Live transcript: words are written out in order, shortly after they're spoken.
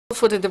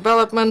for the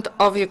development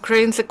of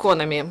Ukraine's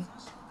economy.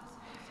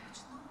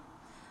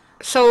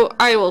 So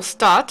I will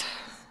start,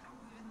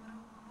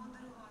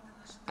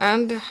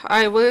 and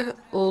I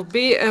will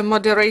be a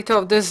moderator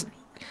of this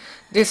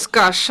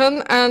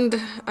discussion, and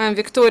I'm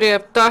Victoria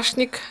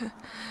Ptashnyk,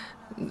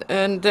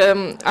 and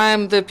I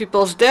am the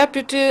People's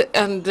Deputy,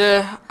 and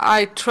I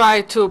try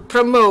to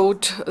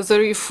promote the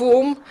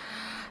reform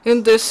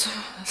in this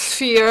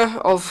sphere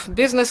of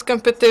business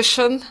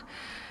competition,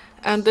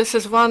 and this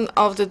is one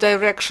of the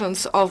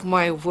directions of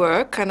my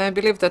work, and I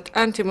believe that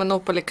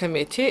Antimonopoly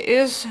Committee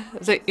is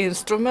the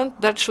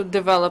instrument that should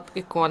develop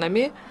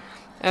economy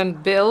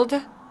and build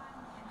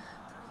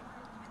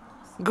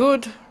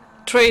good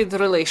trade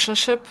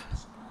relationship,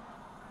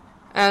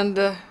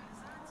 and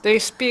they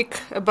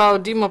speak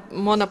about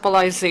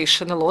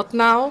demonopolization a lot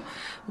now,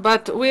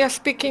 but we are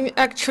speaking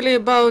actually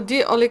about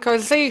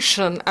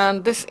de-oligarchization,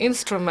 and this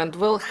instrument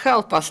will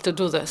help us to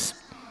do this.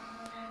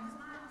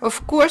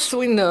 Of course,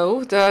 we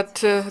know that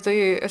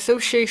the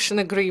association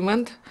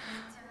agreement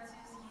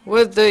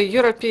with the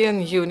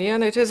European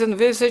Union, it is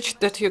envisaged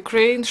that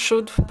Ukraine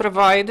should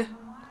provide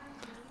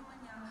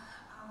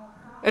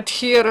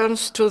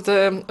adherence to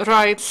the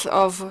rights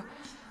of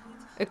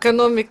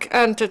economic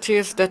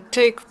entities that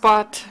take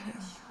part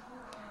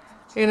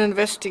in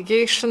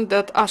investigations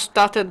that are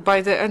started by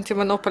the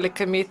Antimonopoly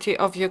Committee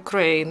of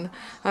Ukraine.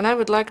 And I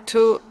would like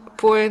to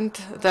point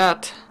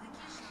that,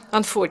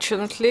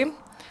 unfortunately,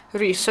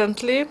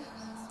 recently,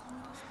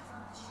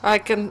 I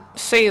can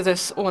say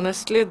this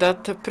honestly,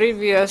 that the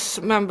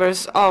previous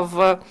members of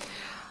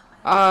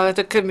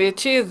the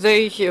committee,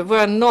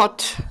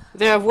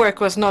 their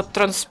work was not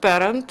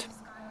transparent.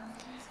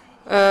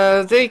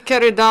 They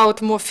carried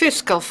out more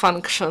fiscal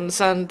functions,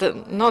 and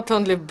not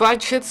only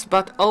budgets,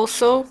 but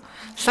also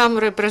some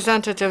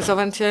representatives of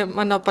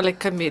Anti-Monopoly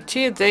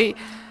Committee. They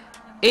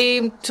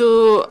aim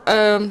to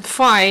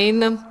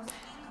fine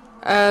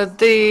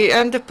the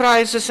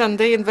enterprises, and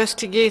they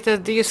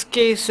investigated these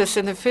cases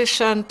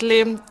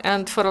inefficiently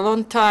and for a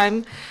long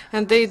time,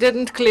 and they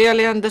didn't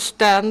clearly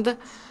understand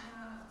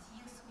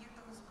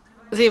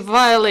the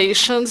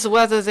violations,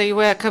 whether they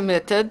were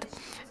committed.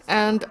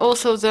 And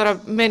also there are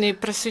many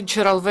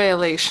procedural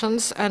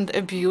violations and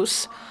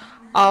abuse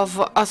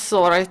of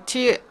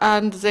authority,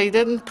 and they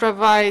didn't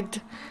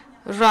provide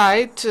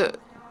right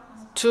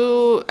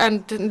to,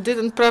 and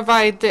didn't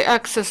provide the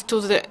access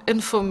to the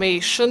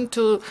information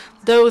to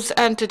those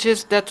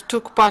entities that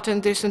took part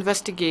in these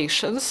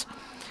investigations.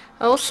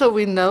 Also,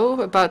 we know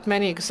about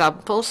many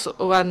examples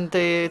when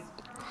the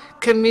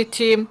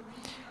committee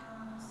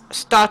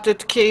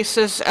started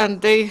cases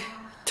and they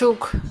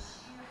took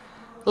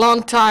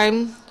long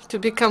time to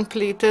be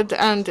completed,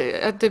 and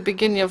at the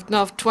beginning of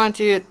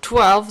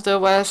 2012 there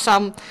were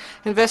some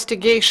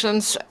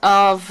investigations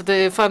of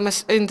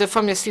in the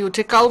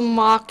pharmaceutical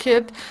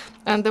market,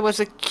 and there was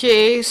a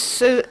case,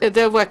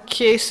 there were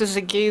cases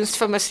against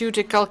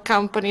pharmaceutical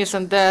companies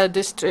and their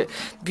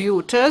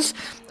distributors,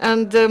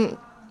 and the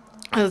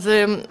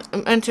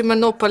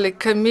Anti-Monopoly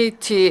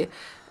Committee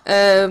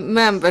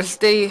members,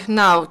 they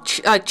now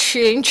are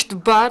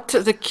changed, but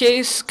the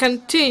case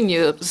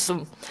continues.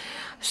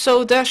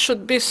 So there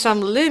should be some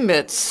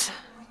limits,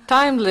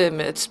 time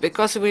limits,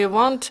 because we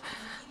want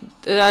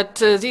that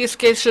these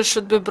cases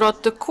should be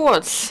brought to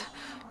courts.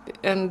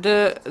 And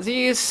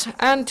these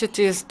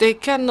entities, they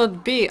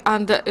cannot be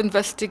under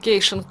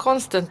investigation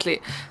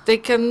constantly. They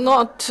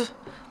cannot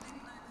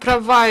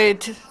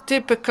provide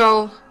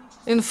typical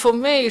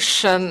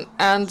information,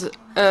 and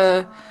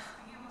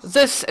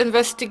this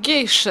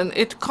investigation,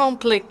 it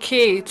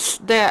complicates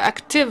their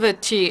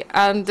activity,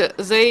 and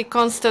they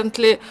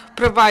constantly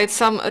provide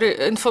some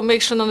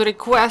information on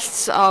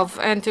requests of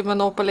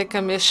Anti-Monopoly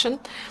Committee,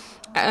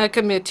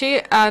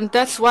 and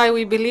that's why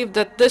we believe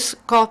that this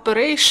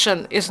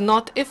cooperation is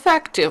not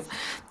effective.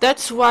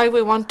 That's why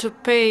we want to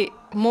pay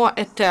more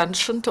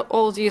attention to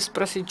all these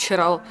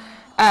procedural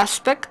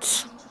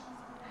aspects,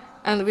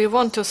 and we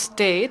want to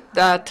state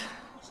that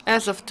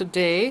as of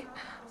today,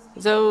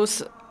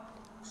 those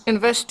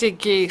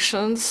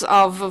investigations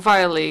of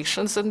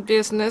violations in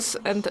business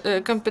and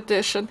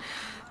competition,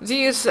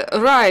 these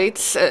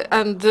rights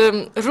and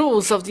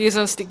rules of these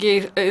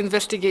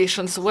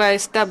investigations were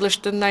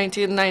established in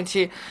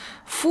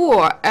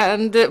 1994,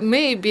 and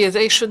maybe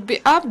they should be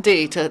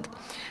updated.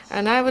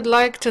 And I would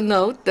like to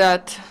note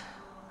that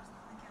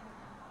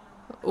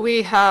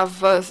we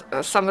have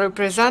some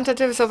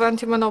representatives of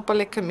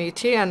Anti-Monopoly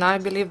Committee, and I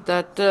believe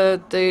that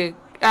the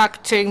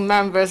acting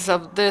members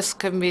of this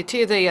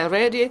committee, they are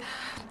ready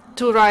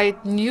to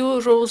write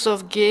new rules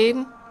of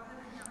game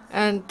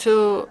and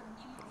to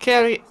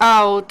carry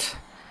out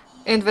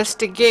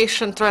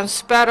investigation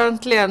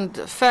transparently and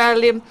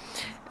fairly.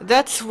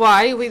 That's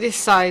why we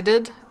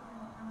decided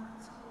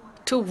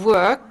to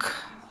work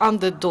on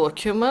the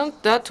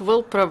document that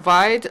will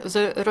provide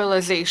the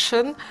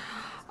realization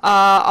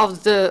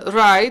of the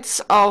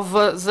rights of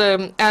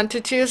the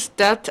entities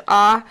that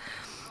are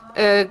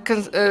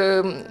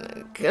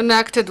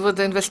connected with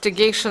the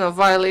investigation of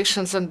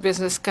violations and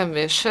business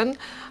commission.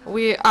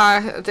 We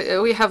have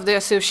the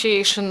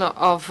Association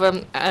of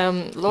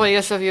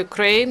Lawyers of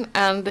Ukraine,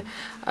 and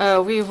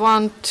we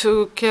want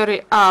to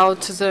carry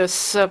out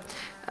this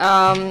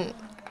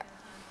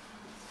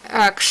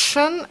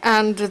action,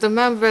 and the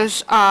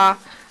members are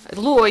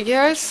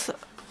lawyers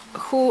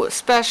who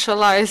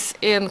specialize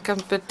in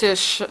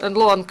competition,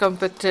 law and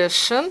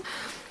competition,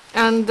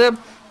 and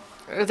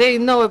they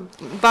know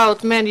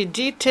about many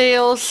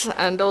details,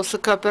 and also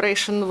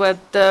cooperation with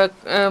the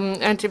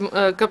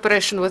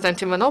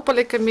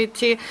Antimonopoly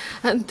Committee.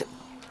 And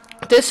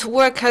this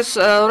work has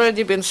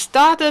already been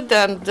started,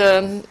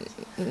 and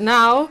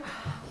now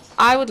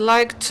I would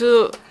like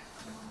to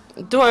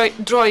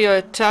draw your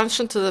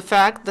attention to the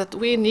fact that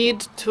we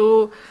need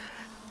to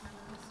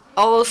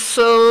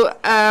also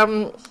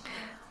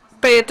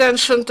pay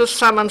attention to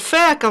some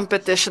unfair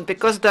competition,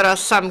 because there are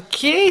some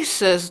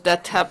cases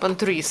that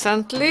happened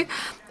recently,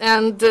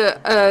 and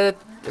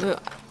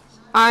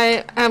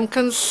I am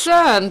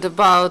concerned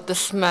about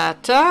this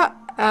matter.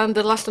 And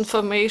the last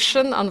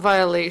information on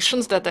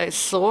violations that I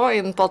saw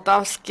in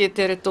Poltavsky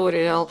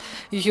territorial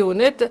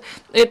unit,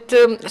 it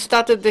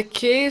started the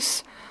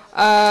case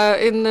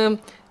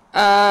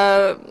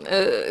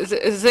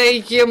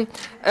they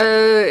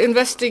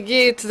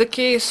investigate the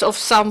case of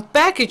some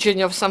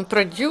packaging of some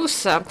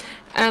producer,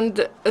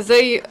 and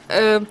they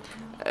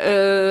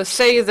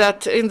say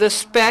that in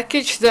this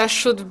package there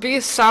should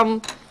be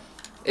some,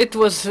 there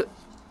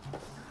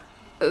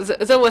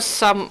was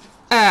some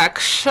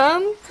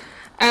action,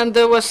 and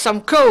there was some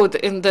code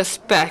in this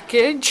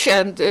package,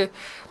 and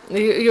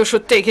you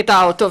should take it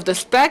out of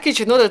this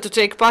package in order to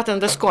take part in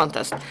this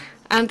contest.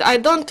 And I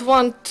don't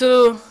want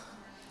to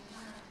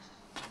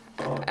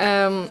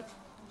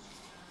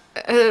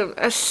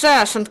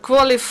assess and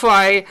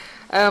qualify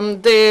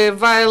the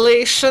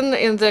violation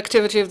in the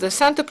activity of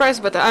this enterprise,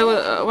 but I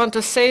want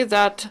to say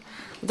that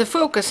the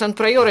focus and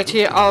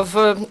priority of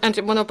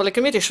Anti-Monopoly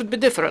Committee should be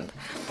different.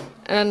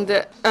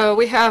 And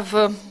we have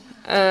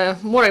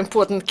more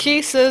important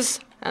cases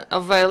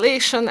of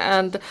violation,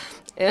 and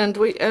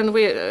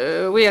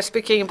we are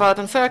speaking about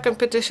unfair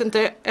competition.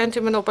 The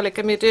Anti-Monopoly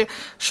Committee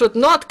should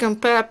not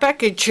compare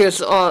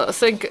packages or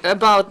think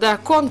about their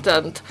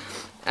content,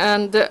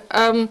 and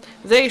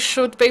they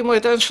should pay more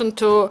attention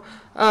to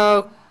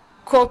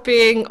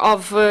copying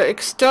of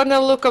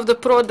external look of the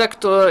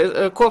product,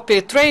 or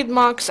copy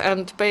trademarks,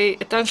 and pay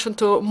attention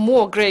to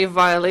more grave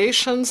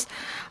violations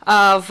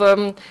of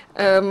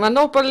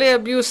monopoly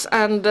abuse,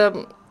 and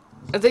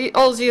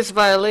all these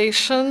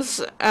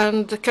violations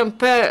and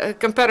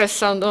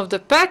comparison of the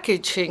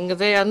packaging,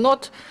 they are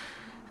not,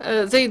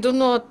 they do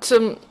not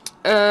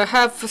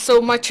have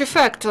so much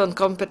effect on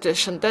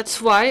competition. That's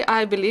why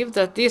I believe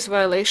that these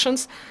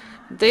violations,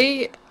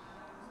 they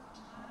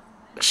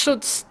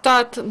should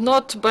start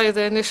not by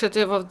the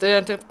initiative of the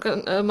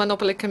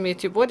Anti-Monopoly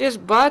Committee bodies,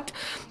 but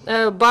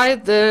by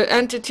the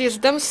entities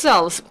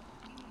themselves.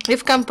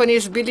 If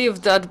companies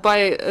believe that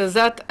by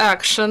that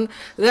action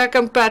their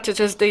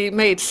competitors, they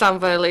made some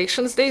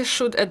violations, they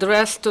should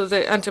address to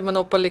the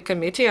Anti-Monopoly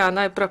Committee, and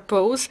I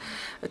propose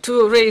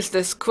to raise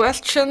this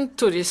question,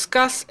 to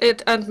discuss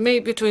it, and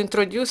maybe to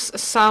introduce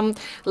some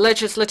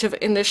legislative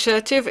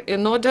initiative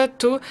in order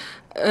to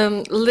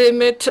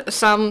limit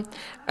some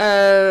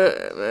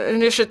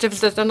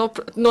initiatives that are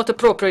not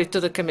appropriate to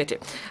the committee.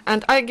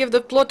 And I give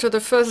the floor to the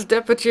first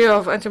deputy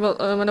of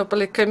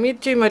Anti-Monopoly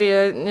Committee,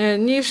 Mariya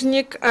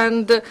Nizhnik,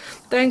 and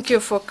thank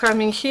you for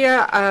coming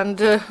here, and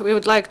we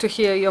would like to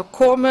hear your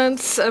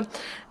comments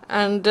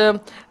and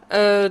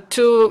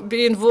to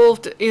be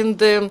involved in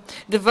the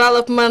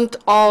development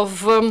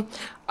of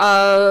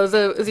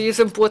these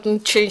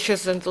important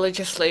changes in the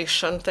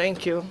legislation.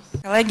 Thank you.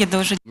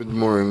 Good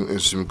morning,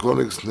 esteemed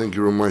colleagues. Thank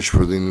you very much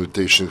for the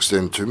invitation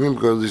extended to me,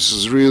 because this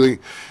is really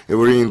a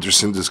very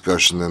interesting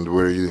discussion and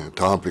very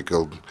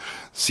topical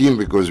theme,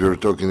 because we're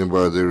talking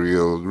about the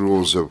real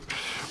rules of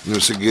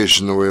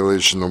investigation of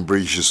violation of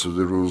breaches of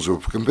the rules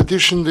of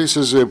competition. This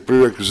is a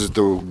prerequisite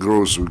of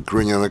growth of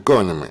Ukrainian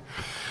economy.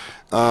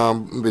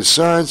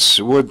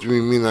 Besides, what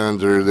we mean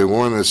under the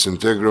honest,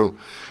 integral,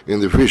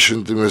 and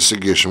efficient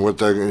investigation, what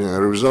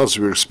results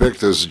we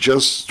expect as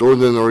just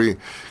ordinary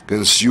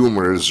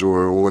consumers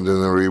or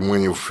ordinary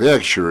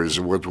manufacturers,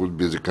 what would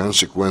be the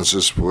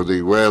consequences for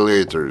the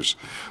violators,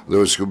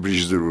 those who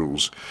breach the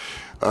rules.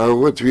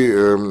 What we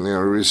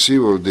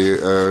receive of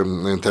the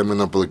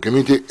Anti-Monopoly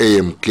Committee,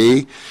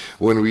 AMK,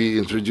 when we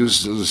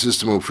introduce the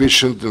system of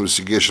efficient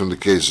investigation of the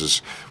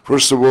cases.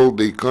 First of all,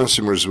 the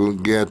consumers will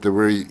get a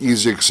very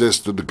easy access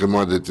to the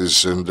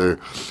commodities and their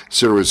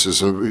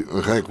services,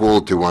 and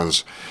high-quality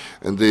ones.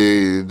 And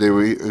they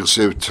will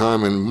save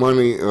time and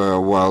money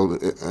while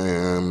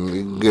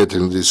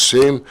getting the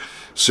same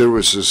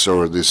services,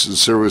 or the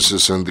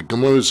services and the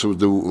commodities of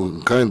the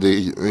kind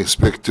they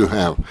expect to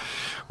have.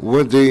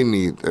 what they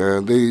need.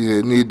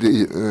 They need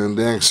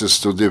the access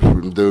to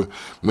the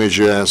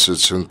major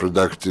assets and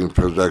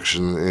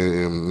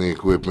production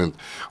equipment,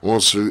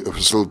 also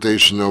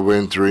facilitation of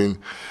entering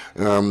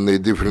the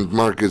different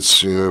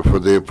markets for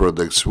their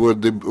products.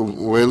 What the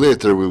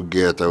violator will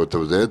get out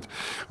of that,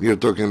 we are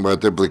talking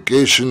about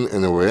application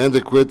and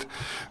adequate,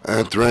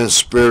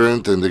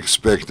 transparent and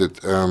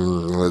expected,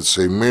 let's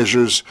say,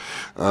 measures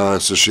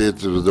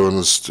associated with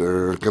honest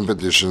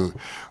competition.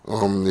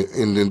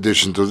 In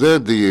addition to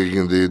that,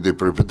 the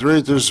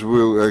perpetrators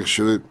will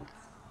actually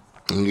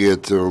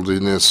get all the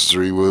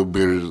necessary will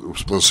bear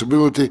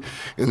responsibility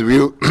and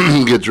will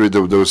get rid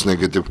of those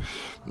negative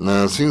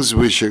things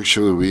which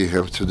actually we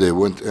have today.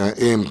 What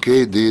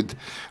AMK did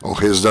or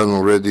has done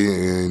already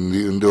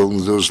in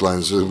those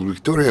lines,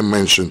 Victoria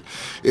mentioned,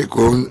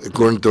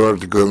 according to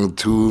Article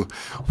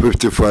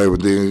 255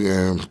 of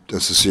the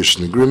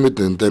Association Agreement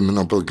and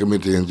Antimonopoly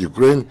Committee in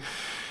Ukraine,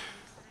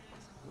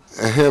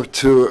 have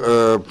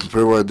to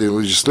provide the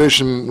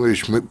legislation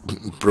which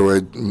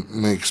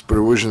makes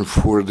provision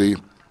for the,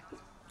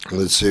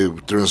 let's say,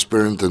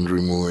 transparent and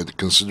remote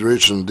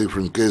consideration of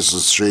different cases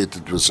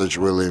associated with such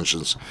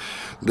violations.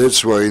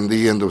 That's why in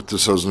the end of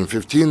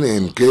 2015,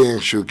 AMK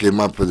actually came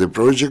up with a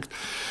project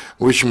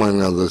which,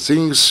 among other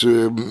things,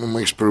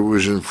 makes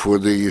provision for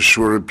the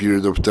shorter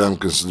period of time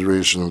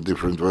consideration of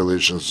different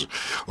violations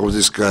of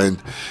this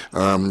kind.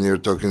 You're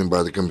talking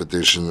about the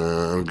competition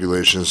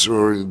regulations,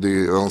 or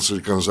also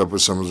comes up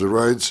with some of the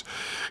rights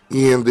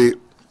and the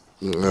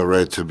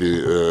right to be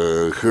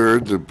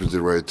heard,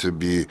 the right to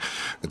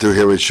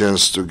have a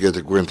chance to get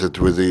acquainted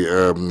with the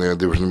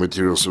different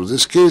materials of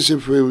this case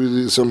if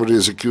somebody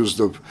is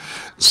accused of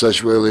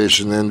such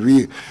violation. And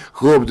we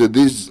hope that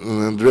this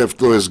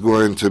draft law is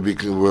going to be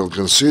well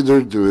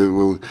considered. We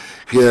will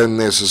hear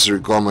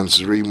necessary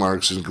comments,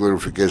 remarks, and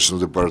clarification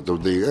on the part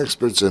of the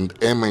experts and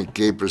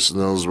MNK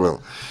personnel as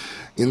well.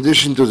 In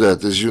addition to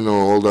that, as you know,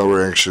 all our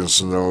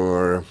actions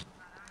now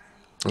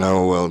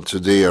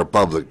today are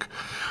public.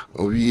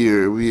 We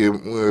are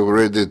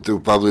ready to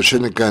publish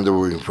any kind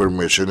of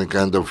information, any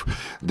kind of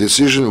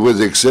decision, with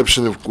the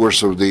exception, of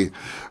course, of the,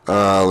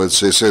 let's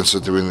say,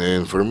 sensitive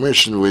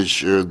information,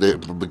 which the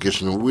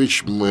publication of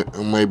which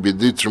may be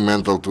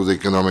detrimental to the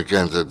economic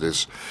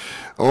entities.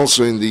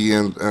 Also, in the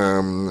end,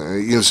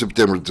 in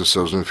September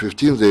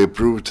 2015, they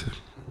approved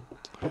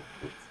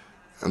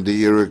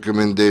the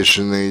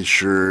recommendation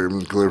nature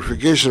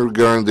clarification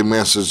regarding the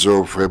methods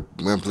of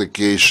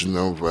application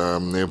of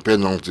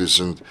penalties,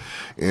 and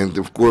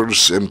of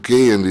course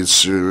MK and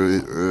its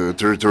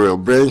territorial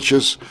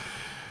branches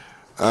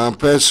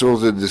pass all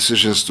the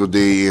decisions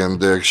today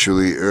and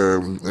actually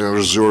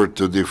resort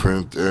to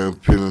different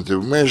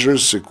punitive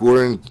measures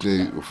according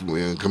to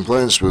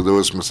compliance with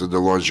those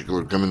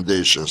methodological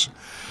recommendations.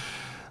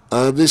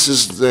 This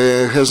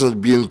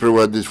hasn't been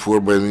provided for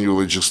by the new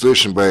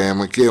legislation by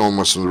MK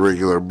almost on a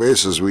regular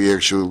basis. We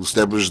actually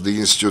established the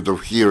Institute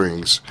of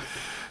Hearings.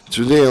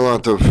 Today, a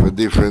lot of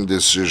different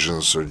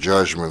decisions or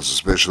judgments,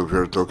 especially if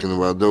we're talking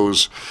about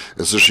those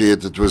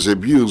associated with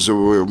abuse of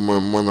a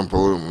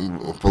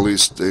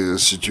monopolist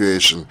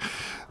situation,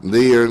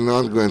 they are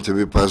not going to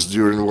be passed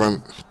during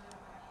one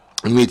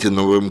meeting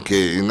of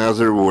MK. In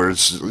other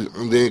words,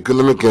 the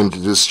economic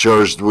entities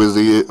charged with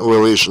the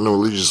violation of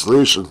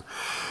legislation,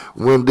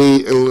 when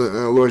they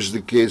lodge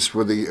the case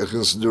for the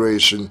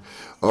consideration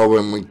of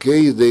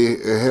MK, they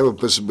have a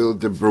possibility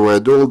to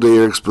provide all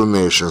their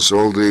explanations,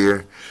 all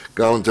their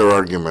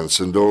counter-arguments,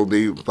 and all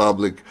the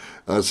public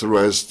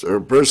authorized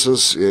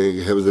persons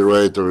have the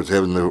right or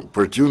have an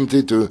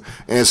opportunity to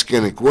ask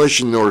any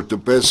question or to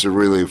pass a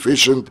really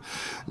efficient,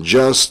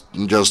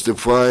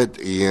 justified,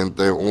 and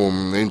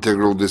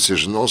integral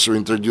decision. Also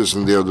introduced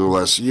in the end of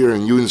last year a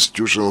new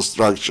institutional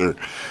structure.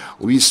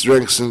 We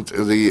strengthened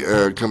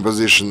the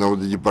composition of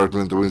the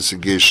Department of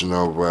Investigation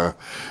of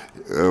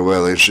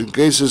violation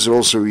cases.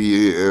 Also,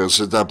 we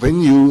set up a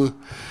new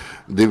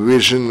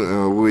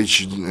division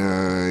which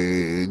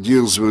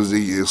deals with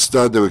the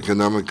study of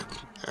economic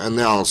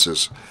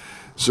analysis.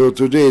 So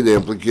today, the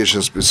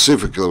application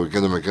specifically of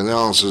economic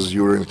analysis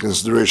during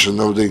consideration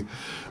of the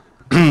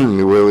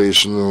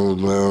violation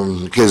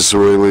of case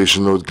of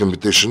violation of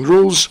competition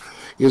rules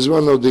is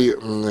one of the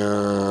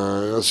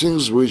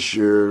things which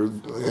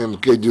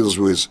MK deals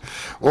with.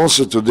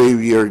 Also today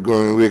we are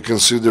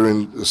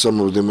considering some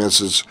of the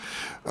methods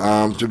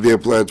to be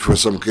applied for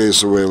some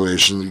case of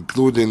violation,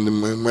 including the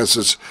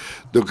methods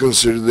to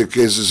consider the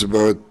cases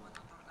about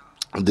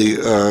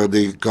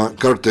the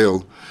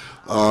cartel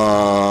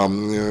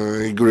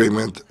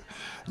agreement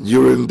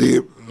during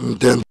the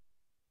 10th.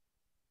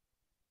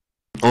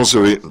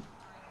 Also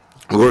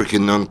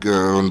working on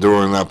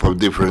drawing up of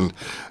different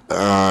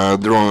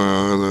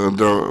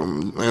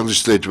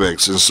legislative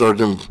acts, and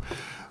starting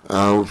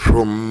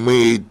from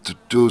May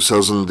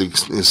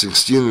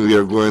 2016, we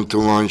are going to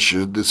launch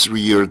the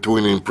 3-year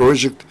twinning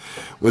project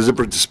with the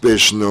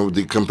participation of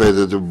the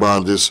competitive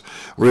bodies,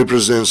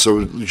 representatives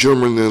of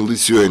Germany and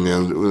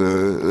Lithuania.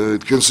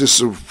 It consists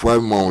of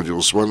 5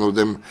 modules. One of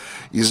them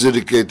is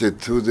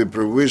dedicated to the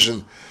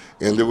provision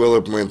and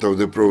development of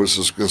the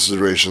process of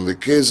consideration of the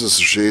case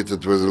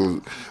associated with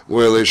the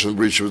violation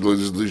breach of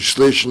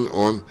legislation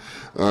on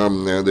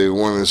the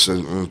honest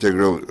and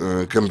integral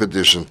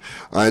competition.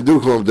 I do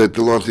hope that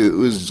a lot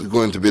is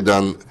going to be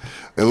done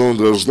along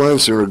those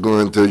lines, and we're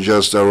going to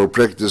adjust our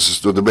practices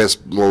to the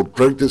best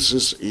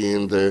practices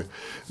in the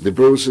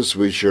process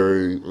which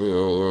are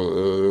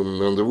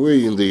on the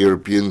way in the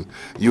European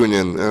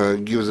Union.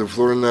 Give the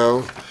floor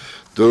now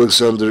to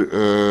Oleksandr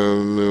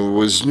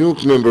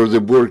Vozniuk, member of the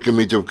Board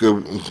Committee of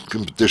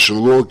Competition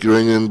Law,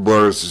 Ukrainian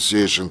Bar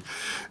Association.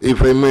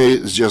 If I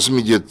may, just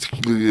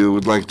immediately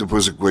would like to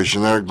pose a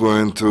question. Are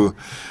going to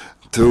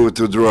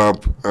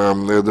drop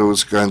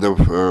those kind of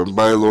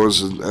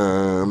bylaws,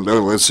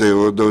 let's say,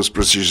 or those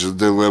procedures at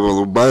the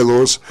level of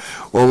bylaws,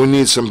 or we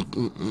need some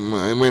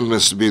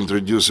amendments to be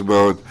introduced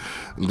about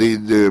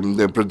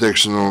the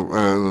protection of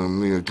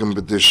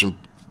competition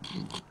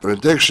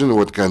protection,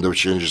 what kind of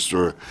changes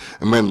or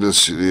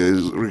amendments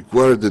is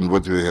required, and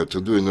what we have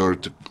to do in order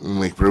to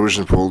make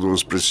provision for all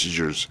those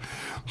procedures.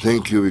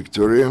 Thank you,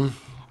 Victoria.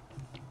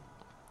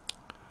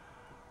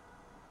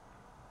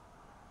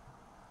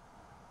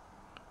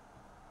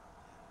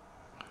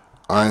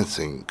 I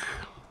think,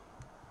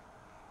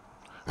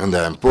 and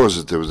I'm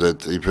positive,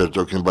 that if you're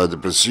talking about the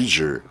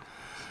procedure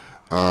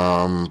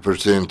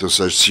pertaining to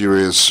such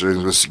serious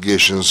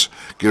investigations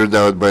carried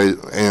out by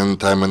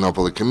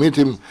Antimonopoly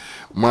Committee,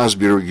 must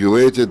be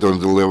regulated on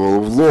the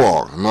level of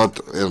law, not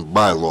at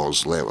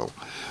bylaws level.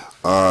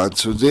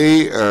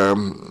 Today,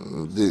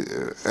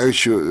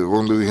 actually,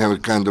 only we have a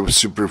kind of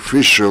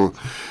superficial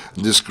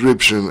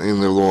description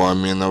in the law, I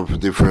mean, of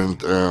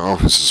different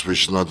offices,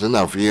 which is not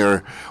enough. We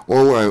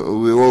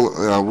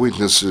all are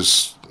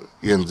witnesses,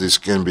 and this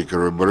can be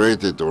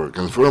corroborated or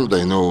confirmed.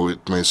 I know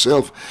it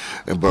myself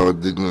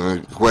about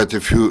quite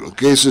a few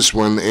cases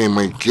when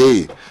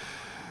MAK,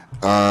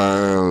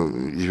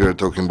 you're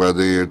talking about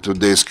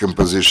today's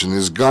composition,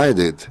 is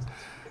guided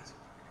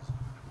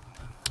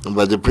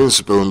by the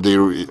principle, and they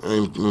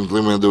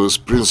implement those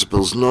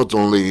principles not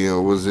only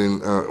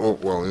within,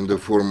 in the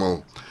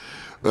formal,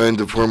 in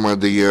the form of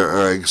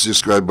the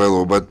described by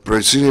law, but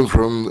proceeding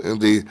from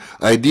the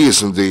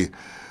ideas and the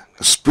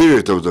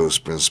spirit of those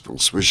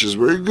principles, which is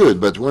very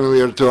good. But when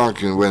we are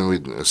talking, when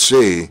we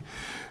say,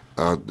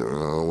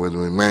 when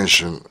we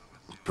mention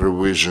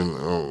provision,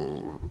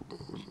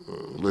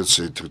 let's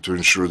say, to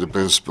ensure the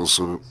principles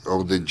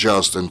of the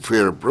just and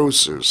fair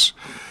process,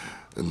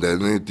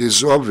 then it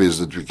is obvious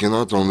that we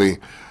cannot only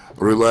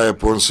rely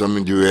upon some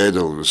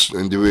individuals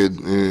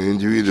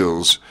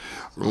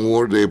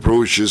or the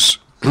approaches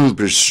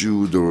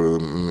pursued or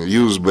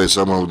used by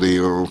some of the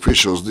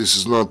officials. This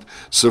is not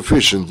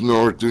sufficient in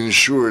order to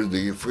ensure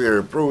the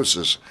fair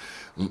process.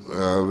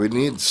 We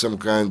need some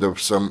kind of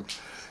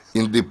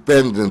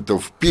independent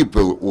of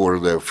people or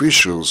the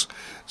officials,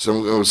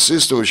 some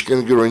system which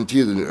can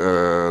guarantee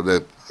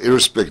that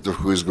irrespective of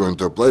who is going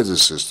to apply the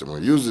system or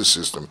use the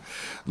system,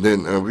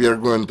 then we are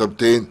going to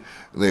obtain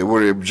the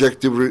very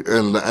objective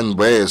and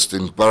unbiased,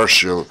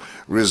 impartial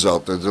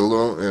result of the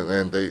law,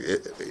 and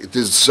it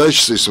is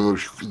such system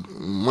which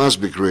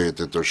must be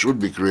created or should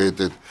be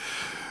created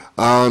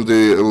on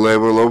the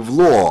level of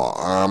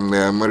law.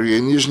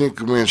 Mariya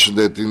Nizhnik mentioned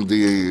that in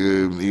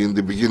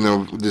the beginning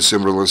of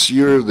December last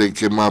year, they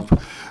came up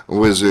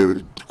with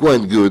a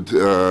quite good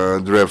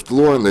draft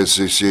law, and the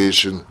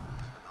association.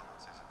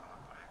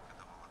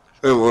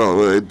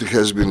 Well, it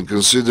has been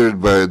considered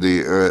by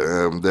the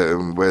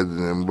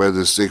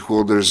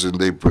stakeholders, and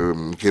they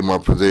came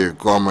up with their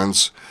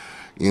comments.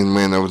 In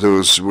many of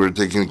those were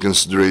taken into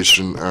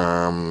consideration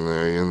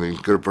and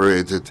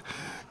incorporated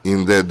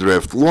in that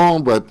draft law.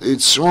 But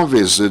it's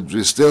obvious that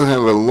we still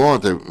have a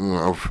lot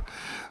of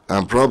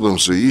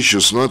problems or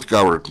issues not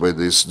covered by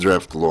this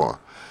draft law,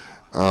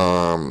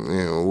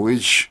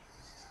 which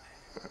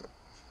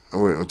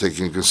we're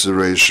taking into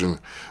consideration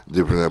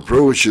different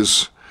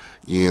approaches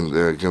in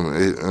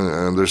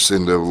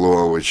understanding of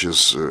law, which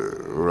is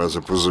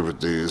rather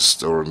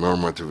positivist or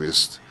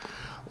normativist,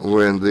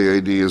 when the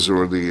ideas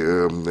or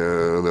the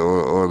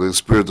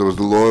spirit of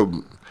the law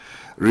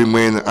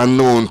remain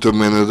unknown to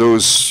many of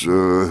those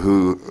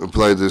who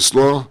apply this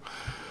law,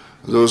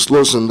 those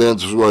laws, and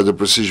that's why the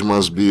procedure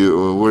must be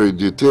very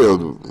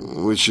detailed,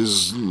 which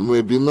is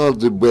maybe not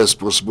the best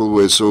possible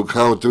way. So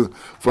how to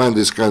find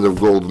this kind of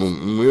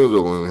golden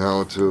middle and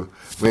how to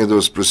make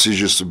those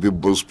procedures to be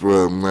both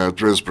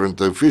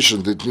transparent and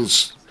efficient, it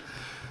needs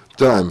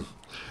time.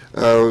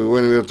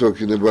 When we are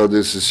talking about the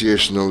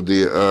association of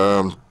the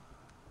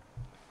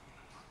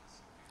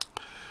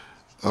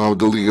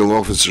legal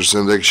officers,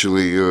 and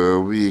actually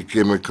we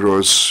came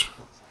across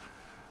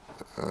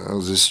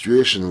the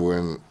situation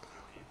when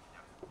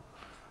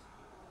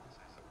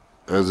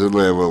at the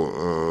level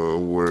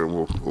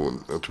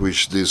at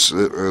which this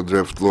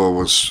draft law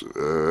was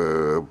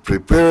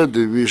prepared,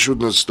 we should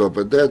not stop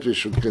at that. We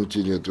should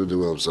continue to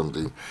develop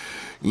something.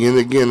 And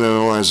again,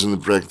 analyzing the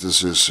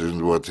practices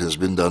and what has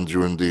been done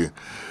during the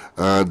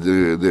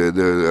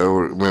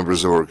our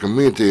members of our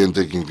committee and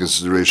taking into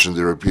consideration the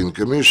European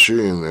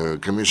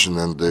Commission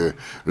and the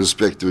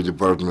respective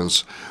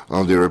departments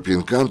of the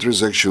European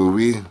countries.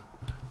 Actually,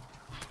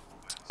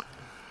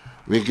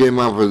 we came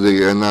up with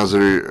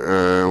another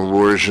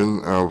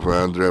version of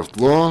draft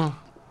law,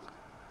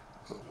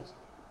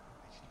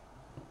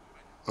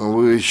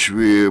 which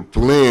we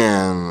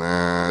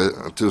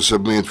plan to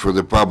submit for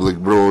the public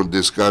broad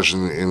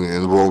discussion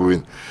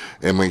involving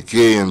MAK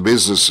and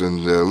business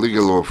and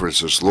legal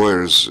officers,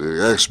 lawyers,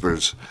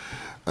 experts.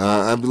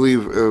 I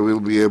believe we'll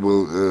be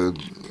able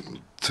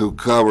to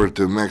cover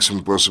to a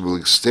maximum possible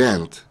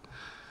extent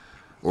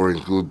or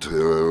include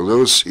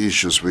those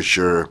issues which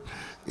are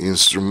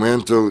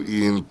instrumental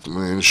in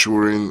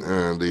ensuring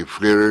the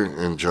fair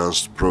and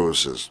just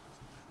process.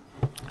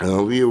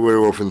 We very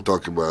often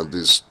talk about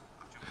this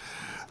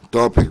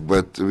topic,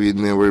 but we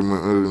never,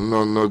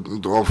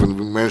 not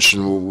often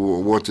mention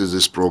what is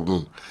this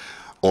problem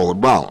all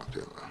about.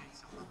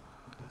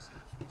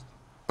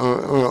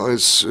 Well,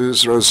 it's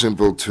rather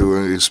simple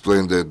to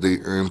explain that the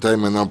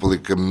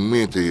Antimonopoly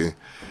Committee,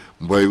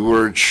 by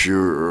virtue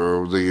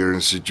of their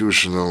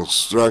institutional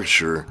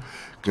structure,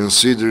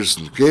 considers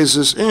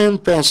cases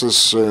and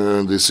passes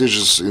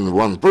decisions in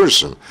one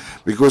person,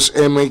 because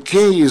MAK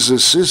is a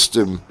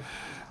system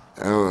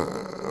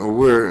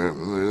where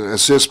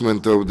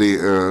assessment of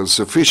the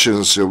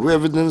sufficiency of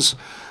evidence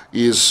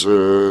is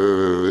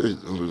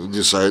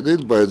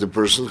decided by the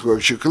person who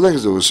actually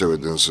collects those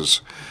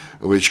evidences,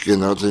 which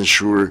cannot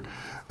ensure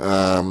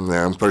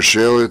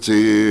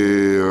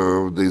impartiality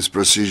of this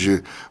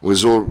procedure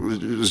with all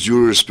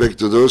due respect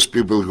to those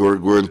people who are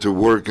going to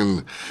work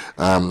and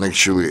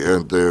actually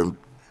they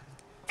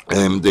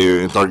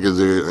target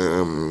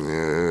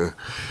the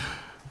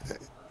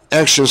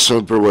actions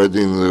on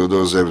providing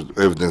those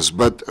evidence,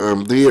 but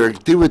their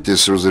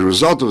activities or the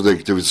result of the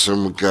activities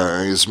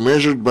is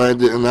measured by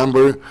the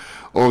number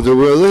of the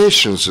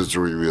violations it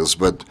reveals.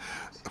 But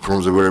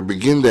from the very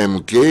beginning, the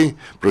MK,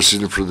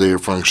 proceeding for their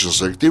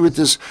functions and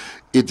activities,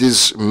 it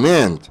is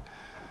meant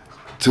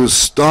to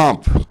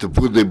stop, to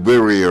put the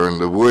barrier in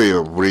the way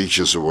of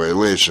breaches or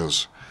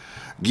violations.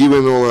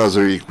 Given all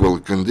other equal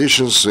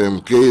conditions, the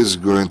MK is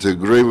going to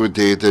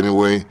gravitate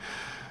anyway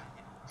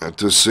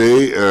to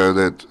say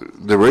that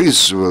there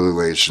is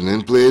violation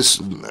in place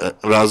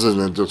rather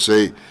than to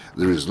say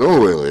there is no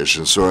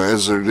violation. So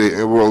as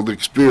the world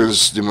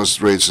experience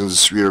demonstrates in the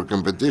sphere of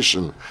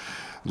competition,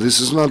 this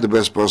is not the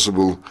best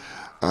possible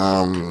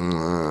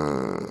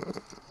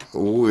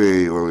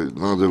way, or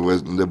not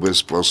the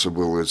best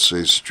possible, let's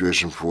say,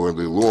 situation for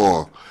the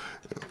law,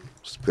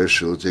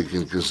 especially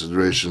taking into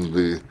consideration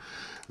the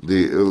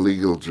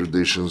legal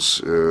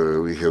traditions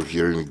we have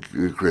here in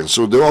Ukraine.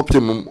 So the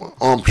optimum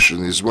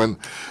option is when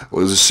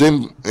the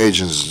same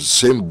agency, the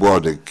same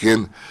body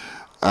can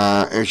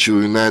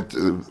actually unite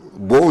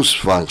both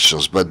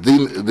functions, but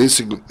then this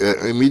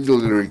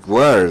immediately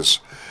requires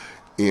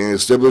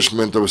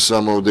establishment of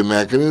some of the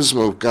mechanism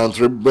of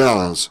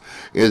counterbalance.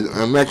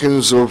 A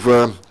mechanism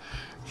of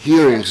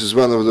hearings is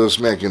one of those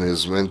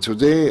mechanisms, and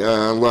today,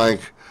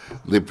 unlike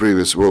the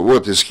previous, well,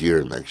 what is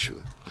hearing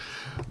actually?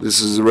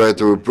 This is the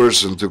right of a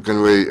person to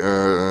convey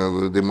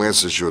the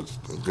message or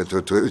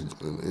to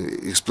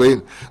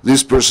explain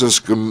this person's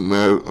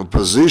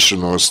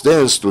position or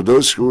stance to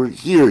those who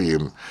hear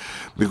him,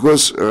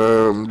 because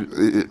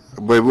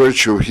by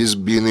virtue of his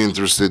being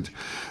interested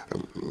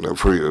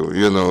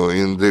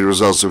in the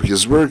results of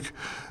his work,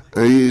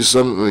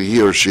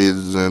 he or she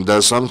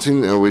does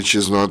something which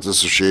is not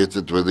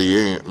associated with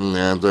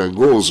the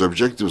goals,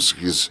 objectives of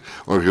his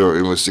or her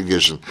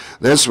investigation.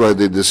 That's why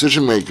the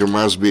decision maker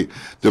must be,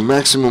 to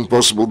maximum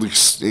possible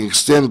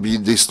extent, be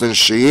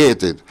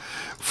distantiated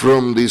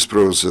from this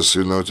process,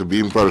 to be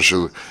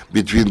impartial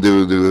between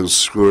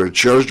those who are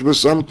charged with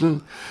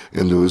something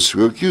and those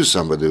who accuse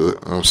somebody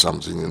of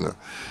something,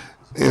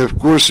 And of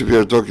course, if we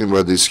are talking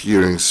about these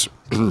hearings,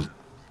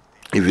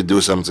 if we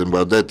do something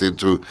about that,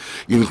 to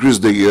increase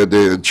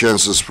the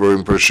chances for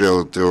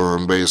impartiality or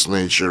unbiased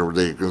nature of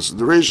the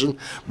consideration.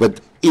 But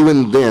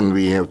even then,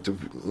 we have to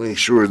make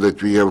sure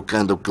that we have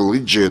kind of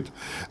collegiate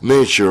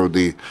nature of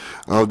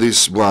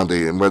this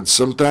body. But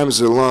sometimes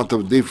a lot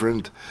of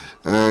different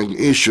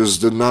issues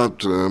do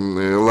not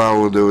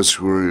allow those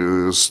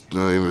who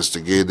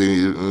investigate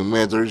the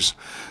matters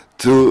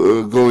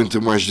to go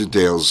into much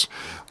details.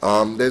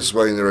 That's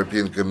why in the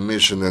European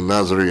Commission and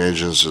other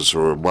agencies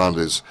or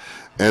bodies,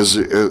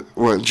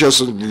 well, just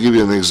to give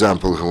you an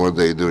example of what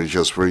they do,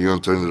 just for you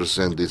to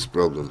understand this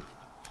problem.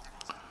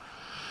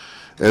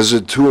 As a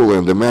tool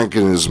and the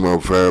mechanism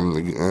of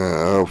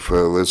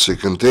let's say,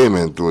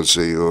 containment, let's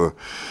say,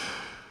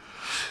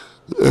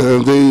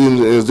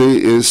 they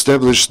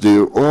established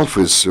the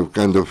office of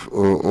kind of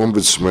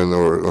ombudsman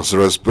or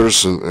authorized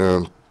person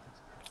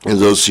in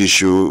those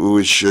issues,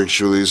 which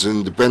actually is an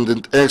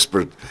independent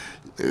expert,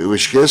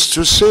 which has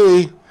to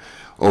say,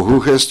 or who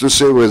has to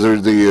say whether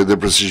the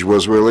procedure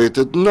was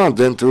violated, not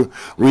then to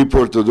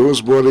report to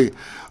those body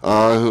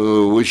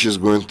which is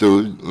going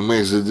to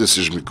make the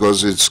decision,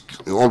 because it's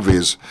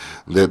obvious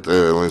that,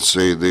 let's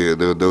say,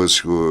 those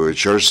who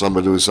charge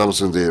somebody with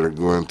something, they are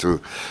going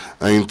to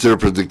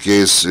interpret the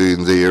case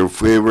in their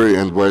favor,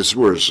 and vice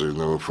versa,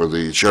 for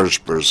the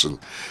charged person.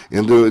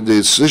 And the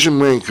decision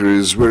maker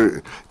is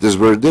it is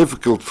very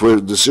difficult for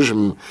a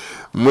decision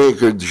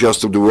maker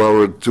just to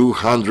devour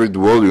 200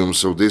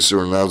 volumes of this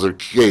or another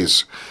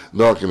case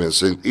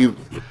documents. And if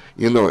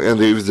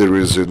if there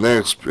is an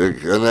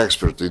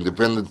expert,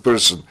 independent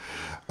person,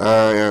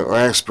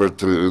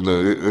 expert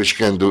which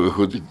can do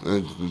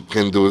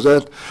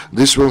that,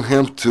 this will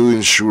help to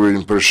ensure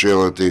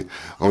impartiality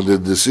of the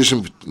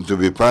decision to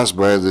be passed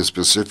by the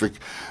specific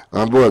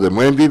body.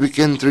 Maybe we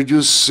can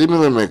introduce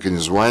similar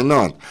mechanisms. Why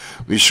not?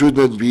 We should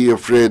not be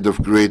afraid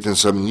of creating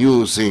some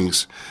new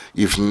things,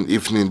 if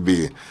need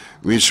be.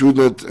 We should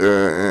not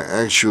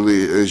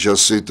actually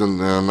just sit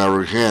on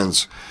our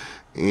hands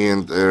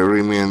and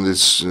remain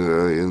this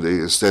in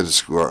the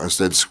status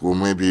quo.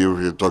 Maybe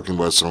we're talking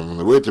about some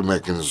innovative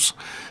mechanisms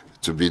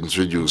to be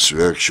introduced.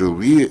 Actually,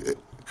 we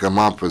come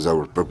up with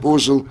our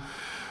proposal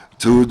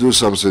to do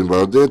something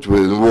about that.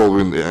 We're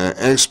involving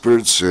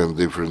experts and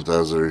different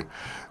other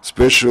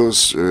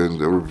specialists and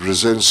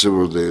representatives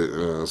of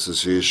the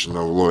Association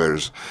of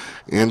Lawyers.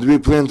 And we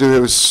plan to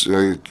have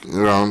a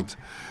round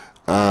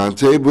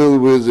table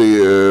with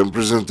the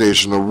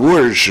presentation of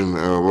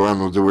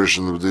one of the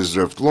versions of this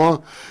draft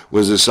law,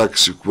 with a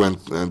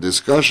subsequent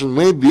discussion,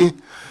 maybe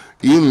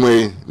in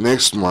May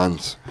next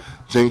month.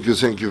 Thank you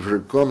for your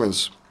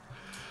comments.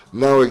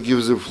 Now I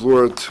give the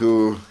floor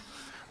to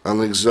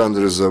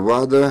Oleksandr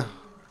Zavada,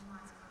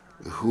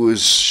 who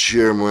is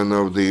chairman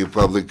of the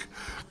Public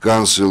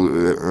Council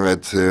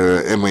at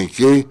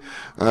MAK.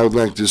 I would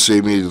like to say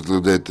immediately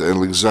that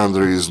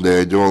Oleksandr is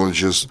the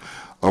ideologist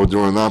of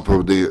drawing up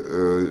of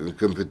the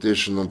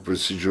Competition and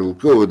Procedural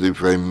Code,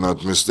 if I'm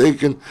not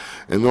mistaken,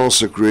 and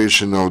also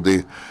creation of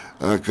the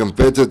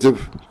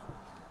competitive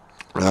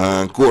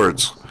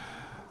courts.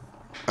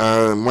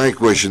 My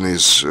question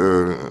is,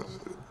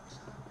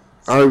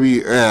 are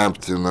we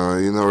apt, in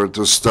order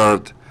to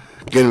start,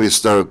 can we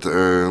start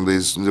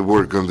the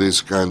work on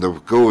this kind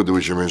of code,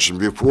 which I mentioned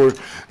before,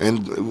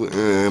 and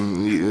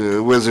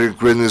whether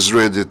Ukraine is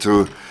ready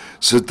to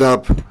set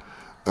up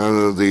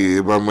the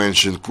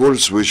above-mentioned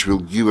courts, which will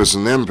give us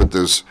an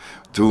impetus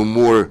to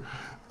more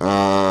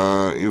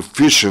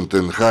efficient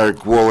and higher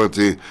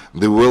quality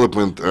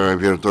development.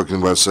 We are talking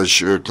about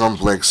such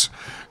complex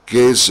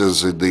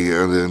cases as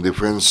the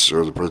defense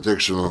or the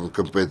protection of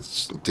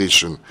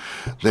competition.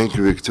 Thank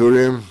you,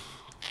 Victoria.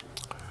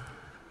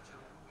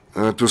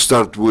 To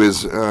start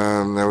with,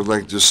 I would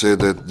like to say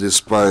that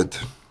despite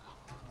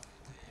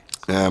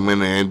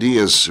many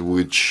ideas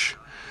which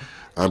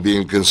are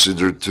being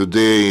considered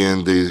today,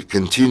 and they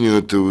continue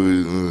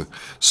to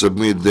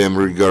submit them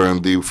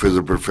regarding the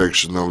further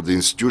perfection of the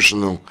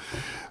institutional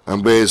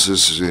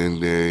basis, and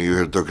you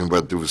are talking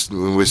about the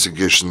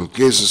investigation of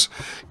cases.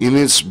 In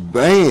its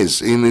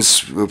base, in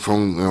its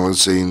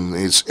let's say in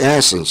its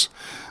essence,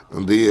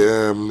 the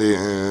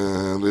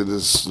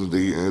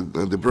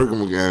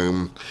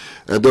program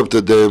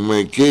adopted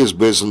the case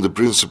based on the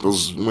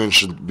principles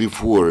mentioned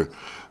before.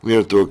 We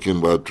are talking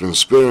about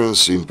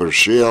transparency,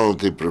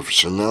 impartiality,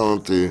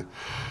 professionality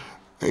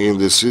in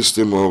the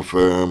system of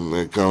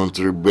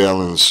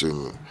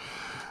counterbalancing.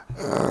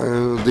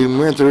 The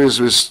matter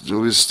is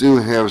we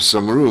still have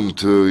some room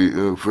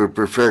for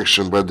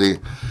perfection, but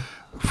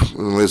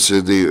let's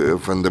say the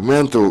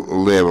fundamental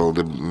level,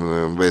 the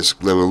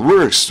basic level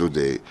works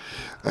today.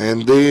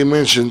 And they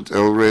mentioned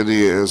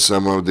already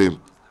some of the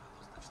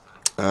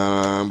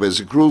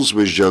basic rules,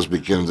 which just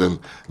became then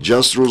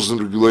just rules and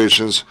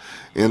regulations,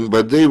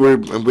 but they were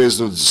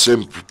based on the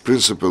same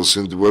principles,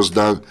 and it was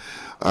done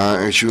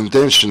actually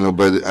intentional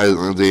by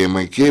the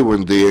MIK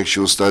when they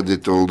actually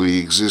studied all the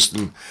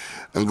existing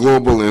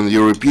global and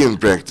European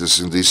practice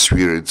in this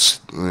sphere. It's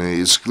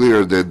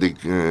clear that the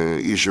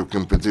issue of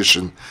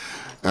competition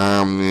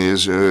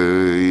is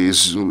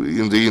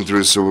in the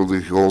interest of the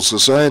whole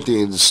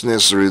society. It's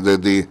necessary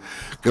that the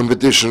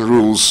competition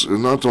rules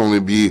not only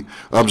be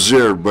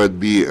observed, but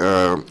be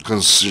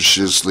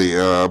conscientiously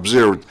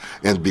observed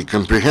and be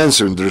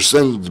comprehensive,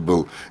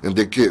 understandable, and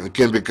they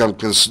can become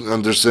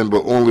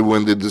understandable only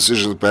when the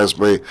decision passed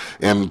by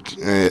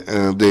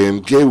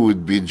the MK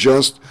would be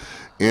just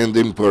and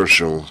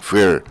impartial,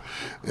 fair.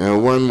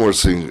 One more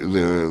thing,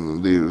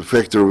 the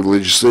factor of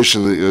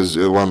legislation is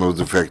one of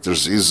the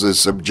factors, is the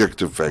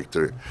subjective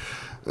factor.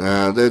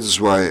 That is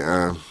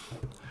why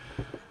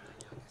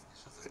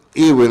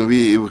even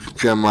we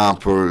come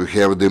up or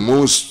have the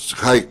most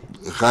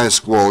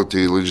highest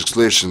quality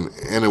legislation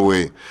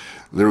anyway,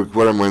 the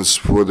requirements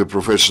for the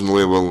professional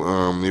level,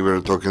 we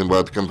were talking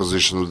about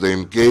composition of the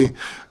MK,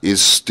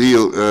 is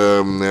still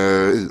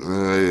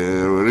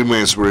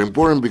remains very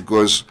important,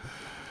 because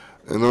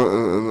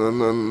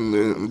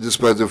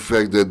despite the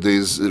fact that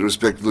this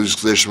respective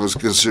legislation was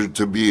considered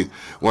to be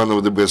one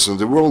of the best in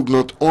the world,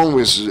 not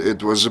always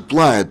it was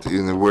applied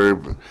in a very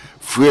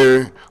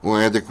fair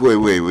or adequate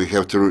way. We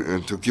have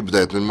to keep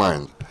that in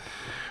mind.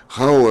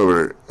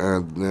 However,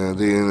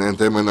 the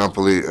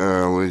anti-monopoly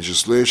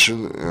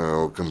legislation,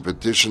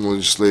 competition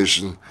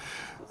legislation,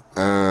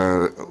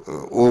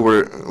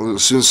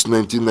 since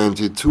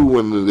 1992,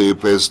 when they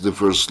passed the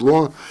first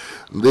law,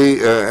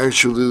 they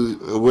actually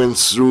went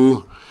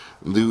through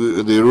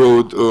the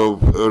road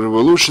of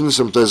revolution,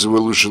 sometimes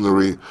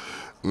evolutionary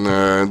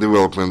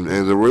development.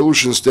 And the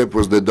revolution step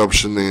was the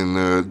adoption in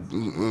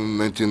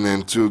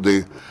 1992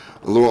 the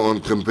law on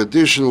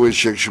competition,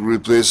 which actually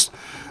replaced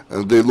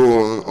the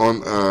law on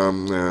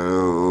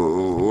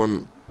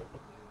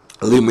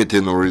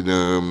limiting or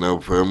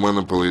of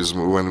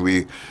monopolism when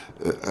we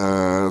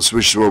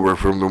switched over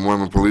from the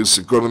monopolist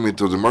economy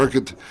to the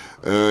market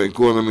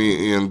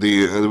economy, and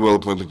the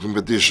development of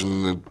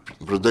competition and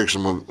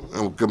protection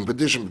of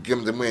competition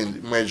became the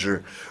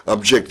major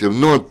objective,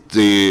 not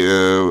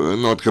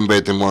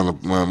combating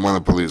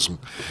monopolism.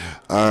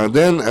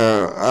 Then,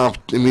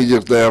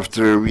 immediately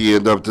after we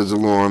adopted the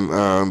law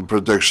on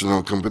protection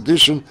of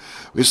competition,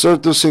 we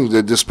started to think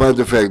that despite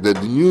the fact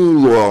that the new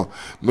law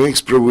makes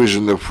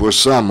provision for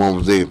some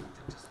of the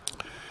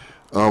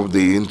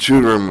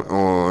interim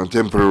or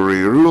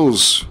temporary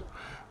rules,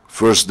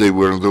 first they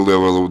were on the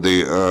level of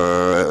the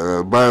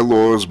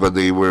bylaws, but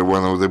they were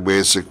one of the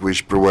basic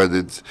which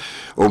provided,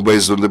 or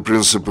based on the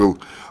principle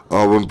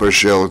of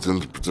impartiality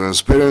and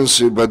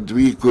transparency, but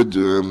we could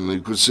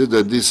see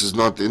that this is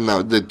not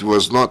enough, that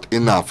was not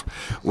enough.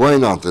 Why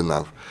not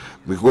enough?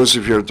 Because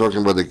if you're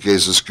talking about the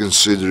cases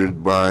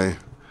considered by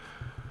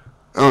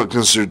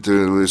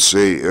let's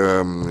say,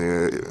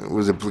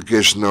 with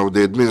application of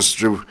the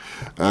administrative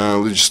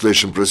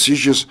legislation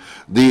procedures,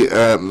 the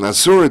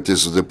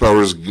authorities, the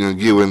powers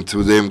given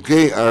to the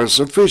MK are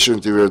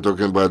sufficient if we are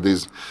talking about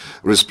this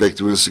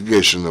respective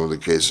investigation of the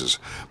cases.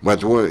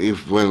 But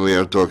when we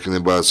are talking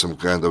about some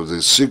kind of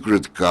the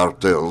secret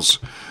cartels,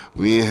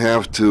 we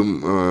have to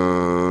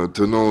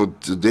know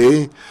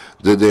today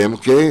that the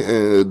MK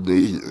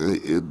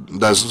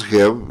doesn't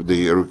have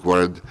the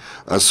required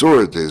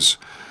authorities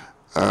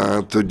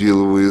to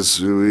deal with.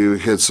 We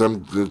had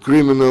some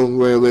criminal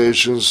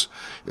violations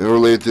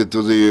related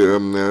to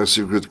the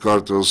secret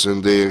cartels,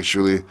 and they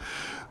actually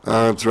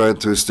tried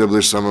to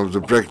establish some of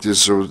the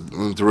practice of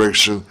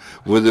interaction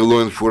with the law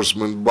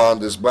enforcement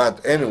bodies.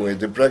 But anyway,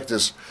 the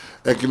practice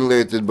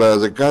accumulated by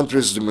other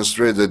countries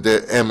demonstrated that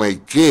the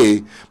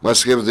MAK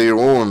must have their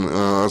own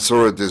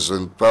authorities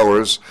and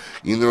powers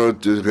in order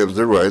to have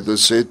the right,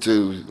 let's say,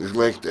 to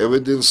collect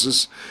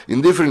evidences in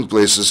different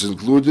places,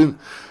 including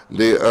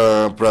the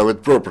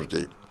private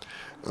property,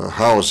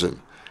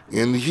 housing.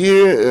 And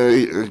here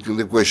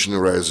the question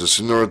arises,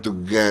 in order to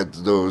get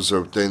those,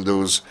 obtain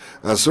those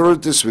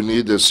authorities, we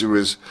need a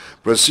serious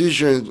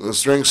procedure and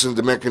strengthen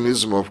the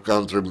mechanism of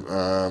counter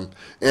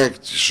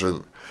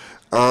action.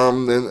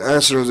 And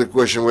answering the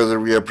question whether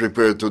we are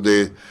prepared to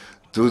the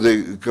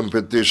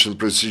competition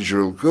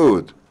procedural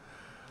code,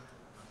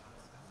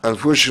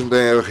 unfortunately,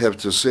 I have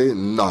to say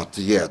not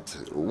yet.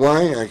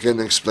 Why? I can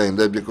explain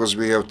that because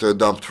we have to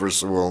adopt,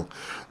 first of all,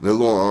 the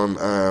law on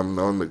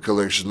the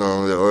collection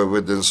of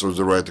evidence, or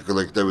the right to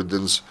collect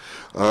evidence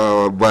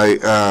by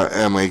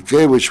MAK,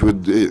 which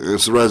would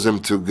authorize them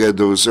to get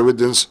those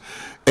evidence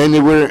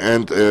anywhere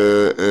and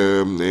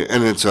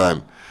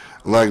anytime,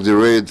 like the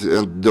raid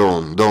and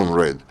dawn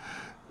raid.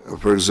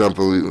 For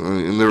example,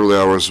 in the early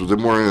hours of the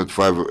morning at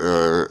 5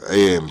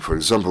 a.m., for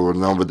example, when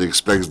nobody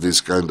expects this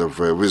kind of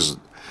visit.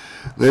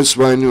 That's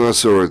why new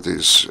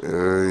authorities,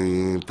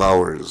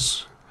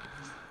 powers,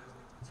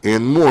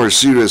 and more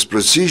serious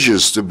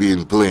procedures to be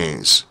in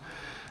place,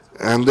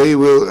 and they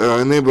will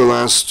enable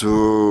us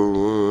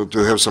to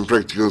have some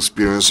practical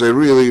experience. I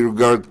really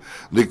regard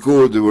the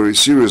code very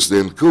seriously,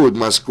 and code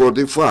must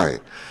codify.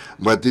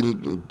 But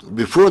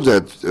before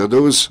that,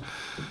 those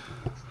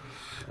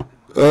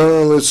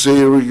let's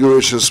say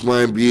regulations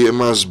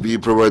must be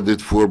provided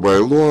for by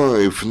law.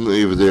 If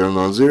they are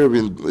not there,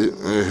 we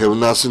have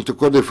nothing to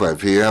codify.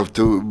 We have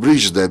to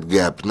bridge that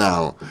gap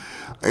now.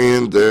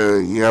 And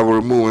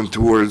we're moving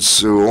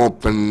towards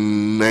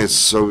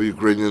openness of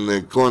Ukrainian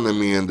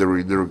economy, and the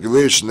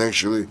regulation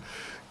actually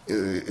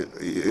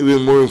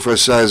even more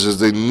emphasizes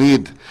the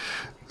need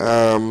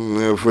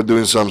for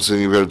doing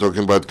something. We are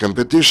talking about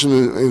competition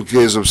in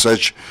case of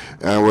such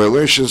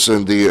violations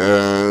and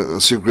the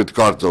secret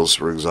cartels,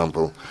 for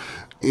example.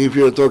 If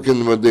you are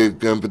talking about the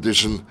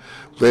competition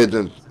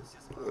patent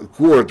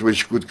court,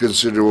 which could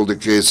consider all the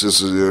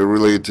cases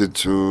related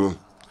to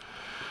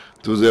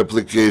the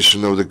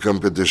application of the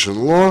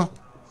competition law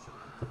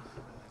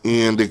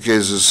and the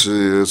cases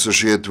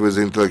associated with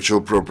intellectual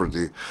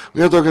property.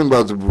 We are talking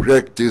about the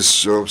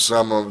practice of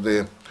some of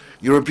the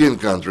European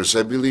countries.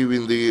 I believe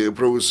in the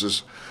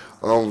process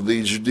of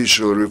the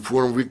judicial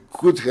reform, we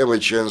could have a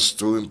chance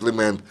to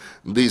implement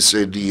this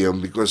idea,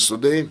 because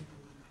today,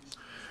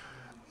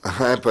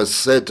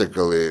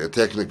 hypothetically,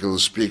 technically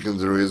speaking,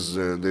 there is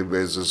the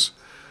basis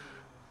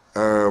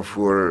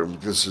for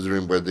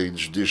considering by the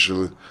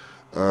judicial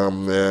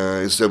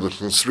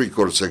establishment 3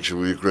 courts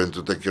actually in Ukraine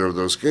to take care of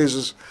those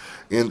cases.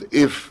 And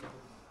if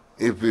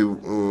if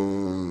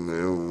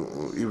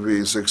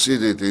we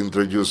succeeded to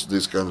introduce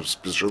this kind of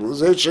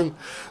specialization,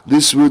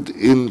 this would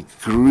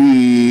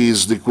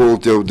increase the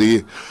quality of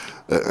the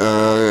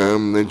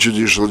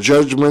judicial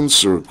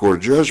judgments or court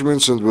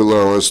judgments and will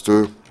allow us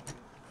to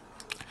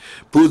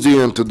put the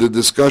end to the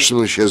discussion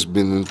which has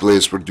been in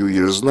place for 2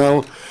 years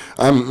now.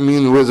 I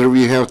mean, whether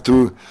we have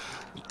to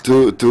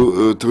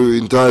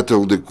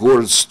entitle the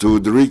courts to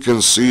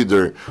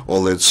reconsider, or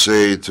let's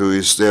say to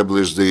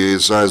establish the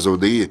size of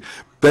the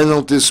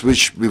penalties,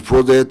 which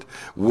before that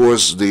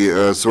was the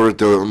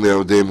authority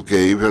of the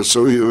MK.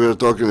 So we are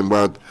talking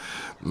about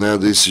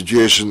the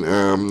situation.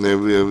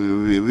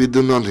 We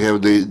do not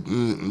have the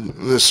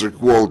necessary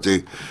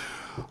quality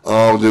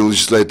of the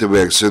legislative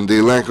acts, and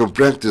the lack of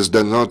practice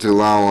does not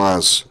allow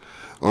us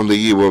on the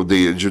eve of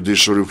the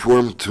judicial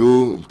reform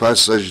to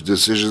pass such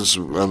decisions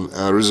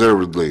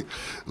reservedly.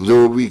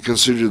 Though we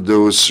consider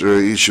those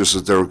issues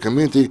at our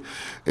committee,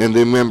 and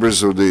the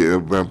members of the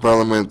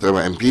parliament,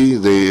 MP,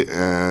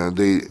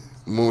 they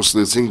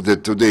mostly think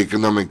that today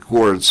economic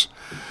courts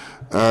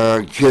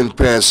can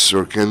pass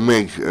or can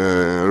make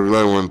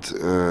relevant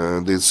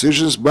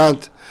decisions,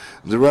 but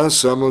there are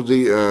some of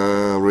the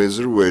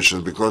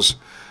reservations because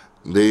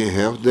they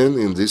have then,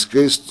 in this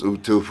case,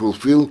 to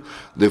fulfill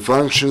the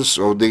functions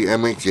of the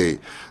MAK.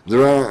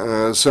 There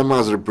are some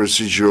other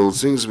procedural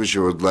things which I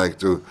would like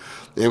to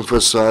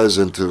emphasize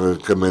and to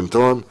comment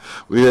on.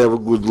 We have a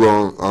good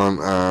law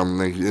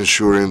on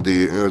ensuring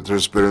the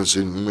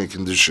transparency in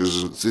making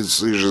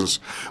decisions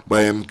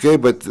by MK,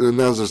 but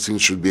another thing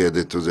should be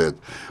added to that.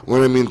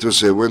 What I mean to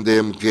say, when the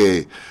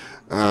MK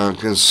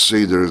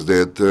considers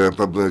that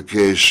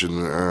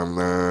publication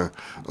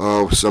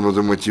of some of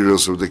the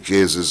materials of the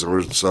cases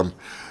or some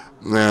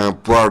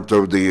part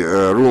of the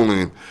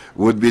ruling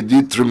would be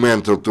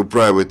detrimental to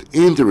private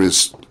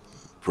interests,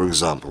 for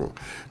example.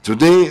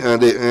 Today,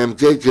 the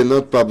MK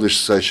cannot publish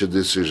such a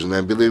decision.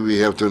 I believe we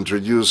have to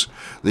introduce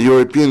the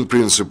European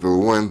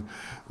principle when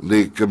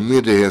the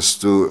committee has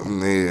to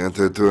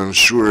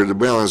ensure the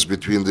balance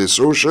between the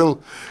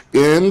social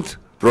and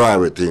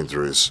private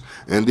interests.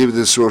 And if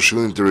the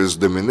social interest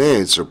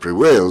dominates or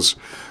prevails,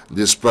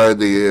 despite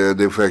the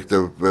effect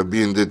of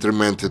being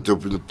detrimental to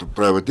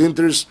private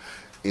interests,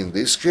 in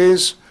this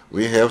case,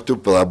 we have to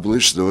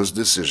publish those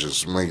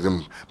decisions, make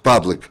them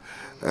public.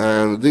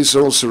 And this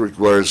also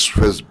requires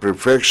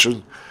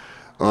perfection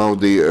of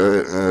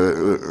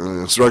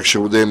the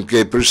structure of the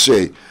MK per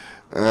se.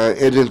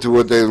 Adding to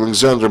what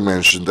Oleksandr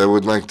mentioned, I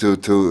would like to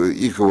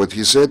echo what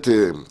he said,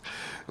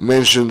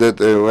 mention that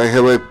I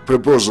have a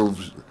proposal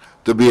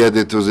to be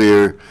added to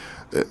their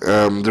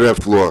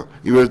draft law.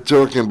 You were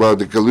talking about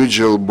the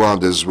collegial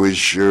bodies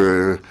which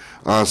are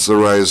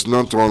authorized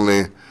not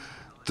only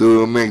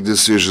to make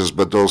decisions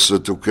but also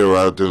to carry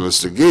out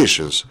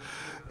investigations.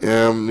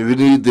 We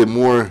need a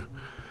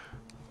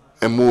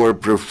more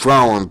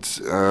profound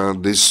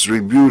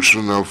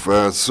distribution of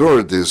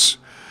authorities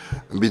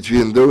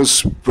between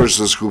those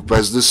persons who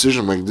pass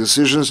decisions, make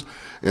decisions,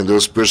 and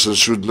those persons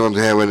should not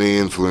have any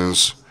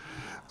influence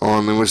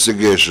on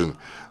investigation.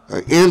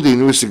 And the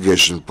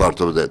investigation part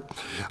of that.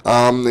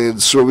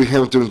 And so we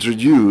have to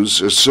introduce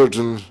a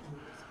certain,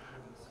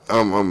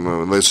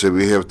 let's say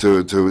we have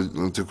to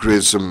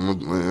create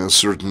some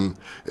certain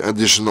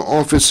additional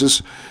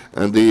offices,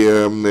 and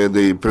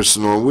the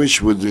personnel which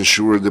would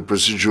ensure the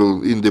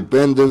procedural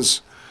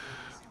independence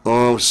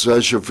of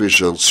such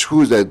officials.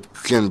 Who that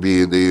can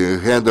be? The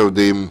head of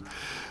the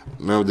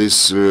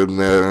this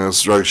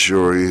structure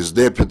or his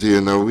deputy.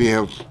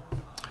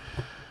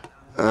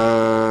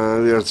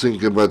 We are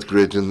thinking about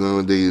creating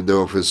the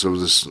office of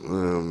this,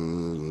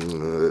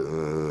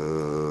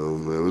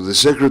 the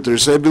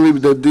secretaries. I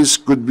believe that this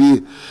could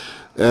be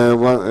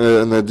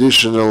an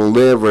additional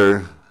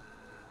lever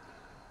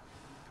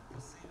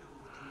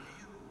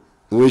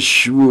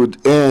which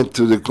would add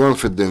to the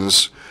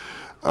confidence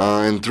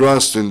and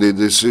trust in the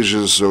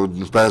decisions of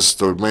the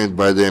past or made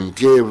by the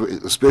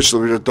MK,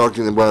 especially we are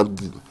talking about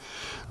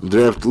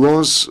draft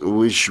laws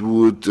which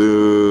would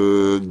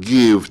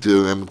give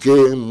to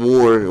MK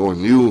more or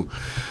new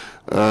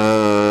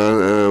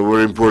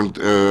very important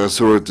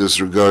authorities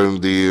regarding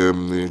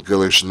the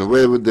collection of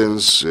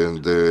evidence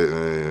and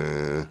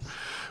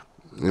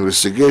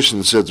investigation,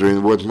 etc.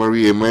 And what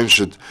Mariya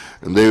mentioned,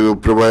 and they will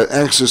provide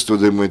access to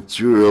the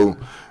material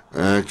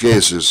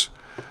cases.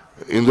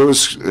 In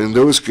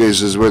those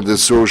cases where the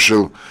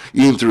social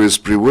interests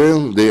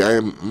prevail, the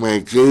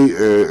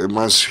MK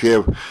must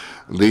have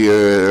the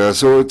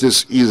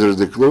authorities either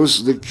to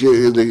close the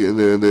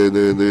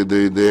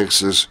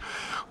access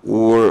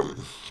or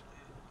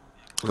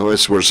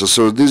vice versa.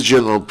 So this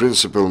general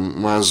principle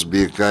must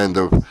be a kind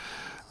of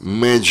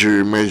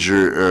major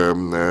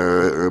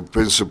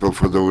principle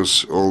for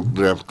those old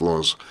draft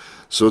laws.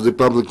 So the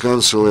public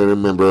council, I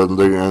remember,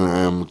 under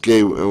MK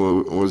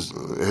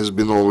has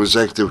been always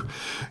active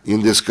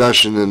in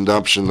discussion and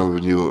adoption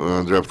of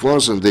new draft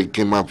laws, and they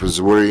came up with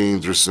very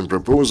interesting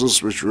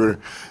proposals which were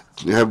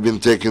have been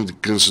taken into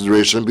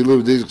consideration. I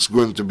believe this is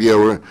going to be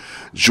our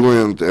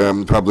joint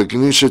public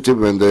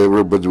initiative, and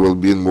everybody will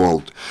be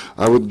involved.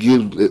 I would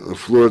give the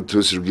floor to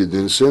Sergiy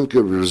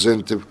Denysenko,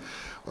 representative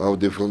of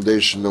the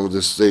Foundation of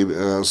the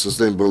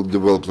Sustainable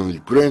Development of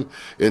Ukraine,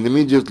 and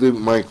immediately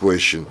my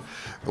question: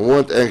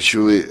 what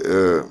actually,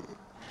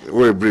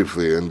 very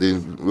briefly and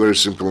in very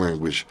simple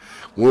language,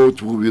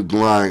 what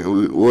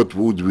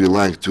would we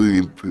like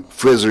to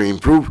further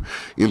improve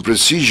in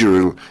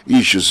procedural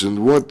issues, and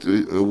what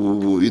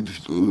it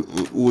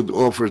would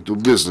offer to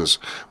business?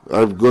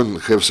 I'm going to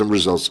have some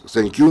results.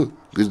 Thank you.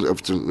 Good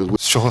afternoon.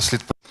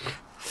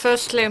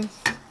 Firstly,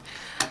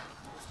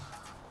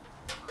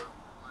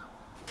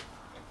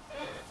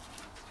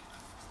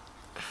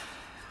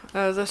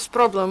 this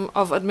problem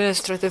of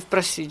administrative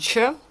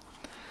procedure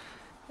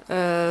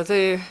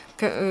the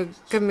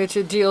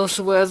committee deals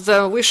with,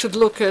 we should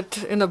look at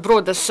in a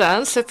broader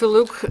sense. If you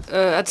look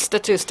at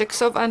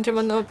statistics of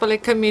Antimonopoly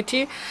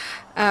Committee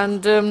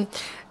and the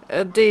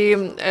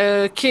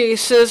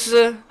cases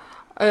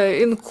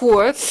in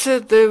courts,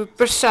 the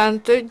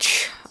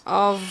percentage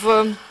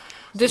of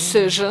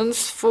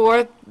decisions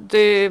for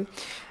the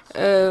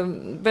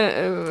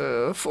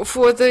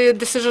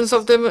decisions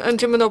of the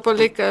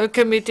Antimonopoly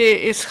Committee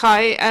is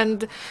high,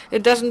 and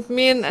it doesn't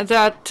mean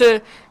that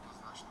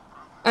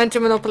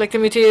Antimonopoly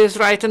Committee is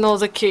right in all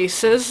the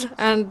cases.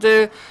 And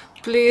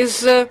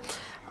please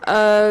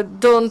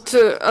don't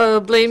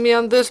blame me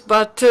on this,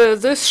 but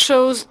this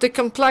shows the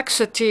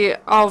complexity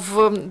of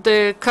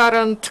the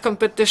current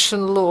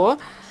competition law,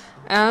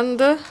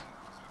 and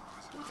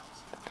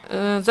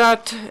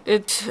that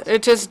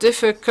it is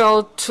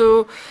difficult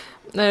to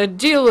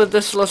deal with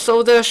this law.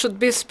 So there should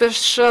be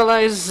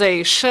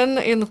specialization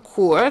in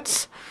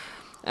courts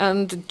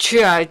and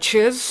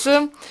judges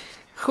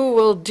who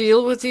will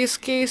deal with these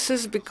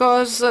cases,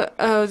 because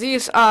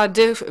these are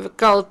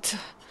difficult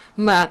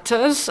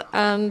matters,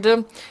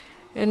 and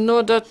in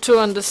order to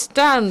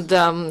understand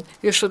them,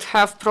 you should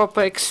have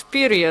proper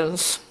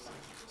experience.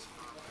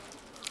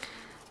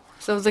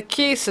 So the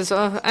cases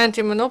of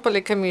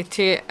Anti-Monopoly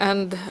Committee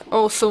and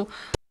also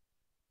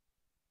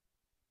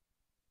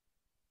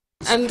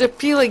and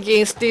appeal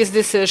against these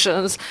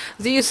decisions.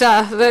 These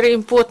are very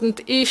important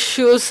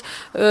issues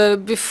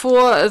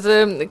before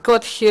the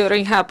court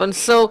hearing happens.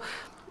 So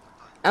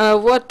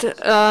what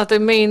are the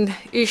main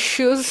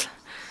issues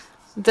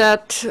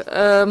that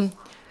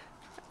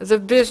the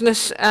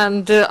business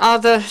and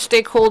other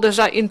stakeholders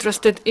are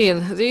interested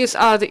in? These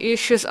are the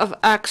issues of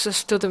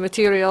access to the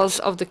materials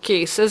of the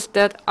cases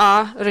that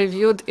are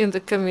reviewed in the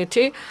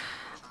committee,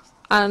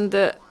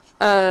 and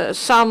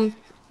some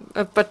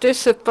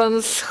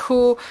participants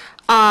who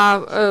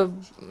are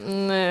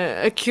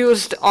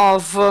accused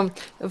of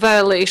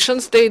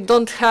violations, they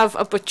don't have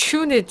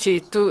opportunity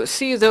to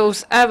see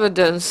those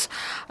evidence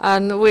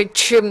on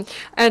which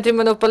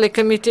Anti-Monopoly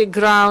Committee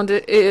ground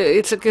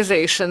its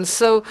accusations.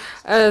 So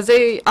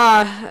they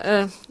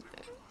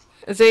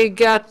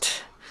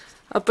get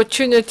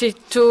opportunity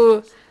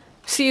to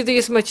see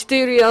these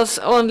materials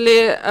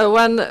only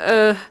when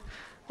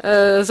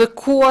the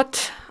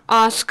court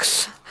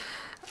asks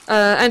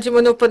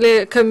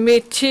Anti-Monopoly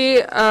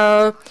Committee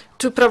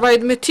to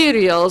provide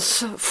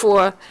materials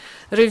for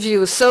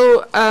review.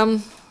 So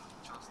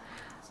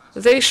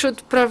they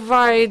should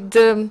provide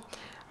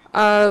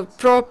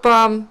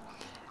proper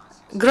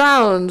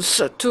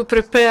grounds to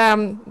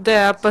prepare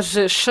their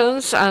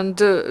positions and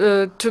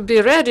to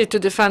be ready to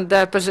defend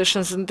their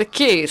positions in the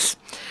case.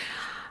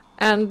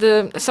 And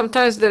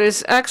sometimes there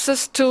is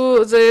access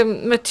to the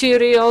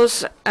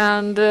materials,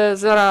 and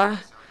there are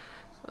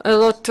a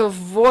lot of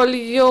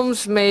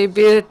volumes,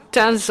 maybe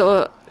tens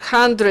or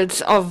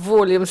hundreds of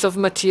volumes of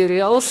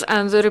materials,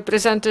 and the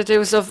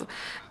representatives of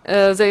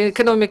the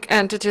economic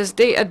entities,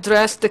 they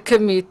address the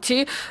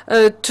committee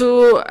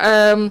to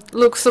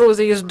look through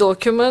these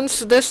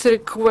documents. This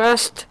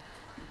request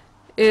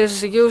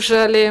is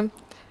usually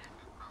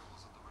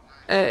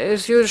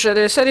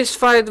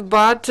satisfied,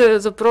 but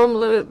the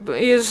problem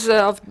is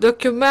of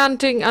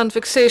documenting and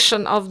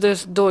fixation of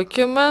these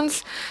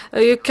documents.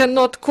 You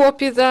cannot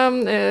copy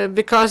them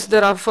because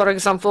there are, for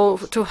example,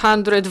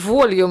 200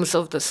 volumes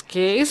of this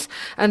case,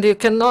 and you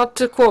cannot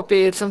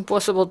copy. It's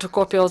impossible to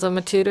copy all the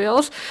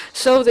materials.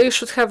 So they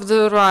should have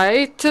the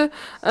right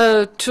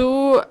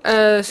to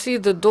see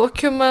the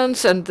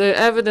documents and the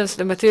evidence,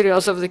 the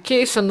materials of the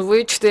case on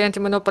which the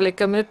Anti-Monopoly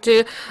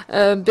Committee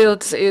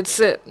builds its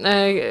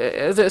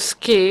this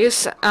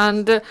case,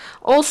 and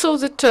also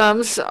the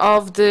terms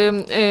of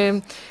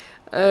the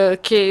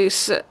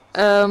case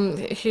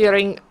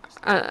hearing,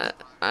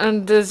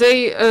 and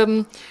they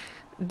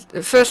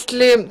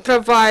firstly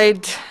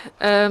provide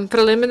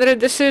preliminary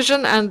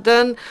decision, and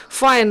then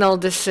final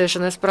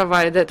decision is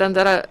provided. And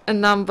there are a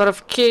number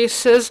of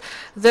cases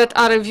that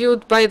are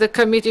reviewed by the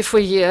committee for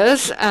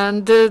years,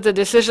 and the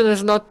decision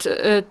is not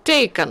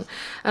taken.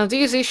 And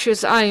these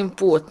issues are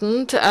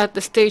important at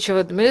the stage of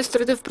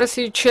administrative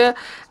procedure,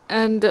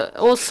 and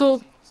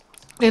also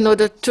in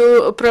order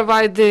to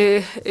provide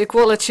the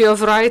equality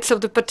of rights of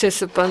the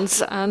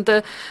participants and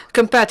the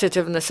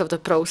competitiveness of the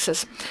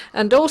process.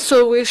 And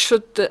also we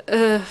should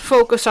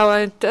focus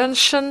our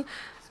attention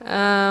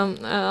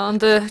on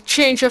the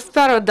change of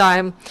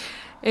paradigm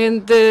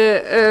in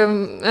the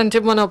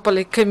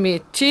Antimonopoly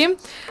Committee,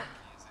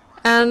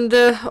 and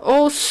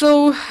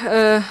also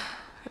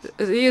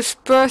these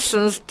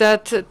persons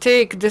that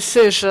take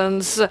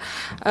decisions. You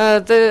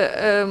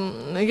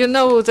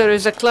know, there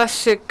is a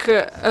classic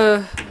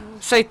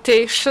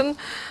citation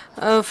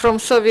from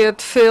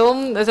Soviet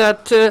film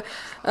that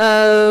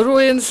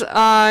ruins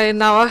are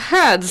in our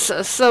heads.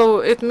 So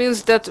it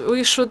means that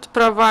we should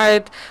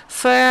provide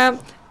fair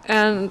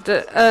and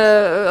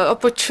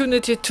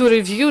opportunity to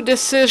review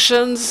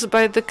decisions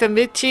by the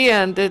committee,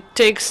 and it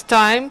takes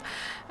time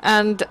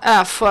and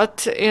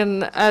effort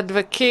in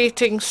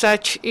advocating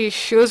such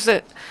issues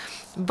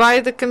by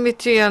the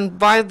committee and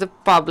by the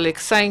public.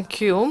 Thank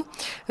you.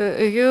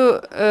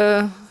 You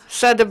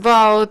said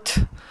about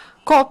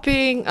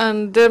copying,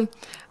 and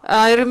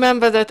I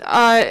remember that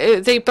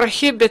they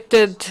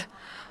prohibited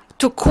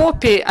to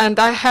copy, and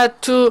I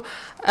had to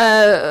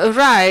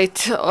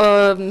write,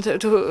 and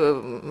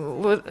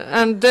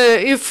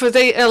if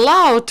they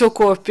allow to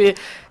copy,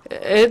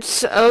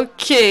 it's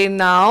okay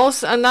now.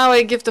 And now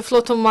I give the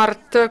floor to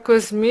Marta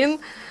Kuzmyn,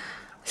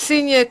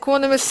 Senior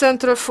Economist,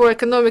 Center for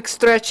Economic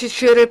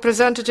Strategy,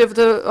 representative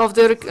of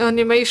the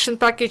Reanimation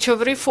Package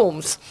of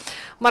Reforms.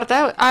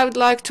 Marta, I would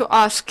like to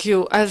ask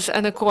you, as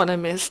an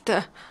economist,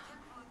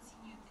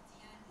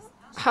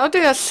 how do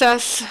you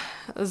assess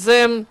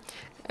the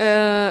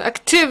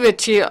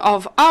activity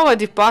of our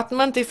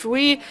department if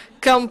we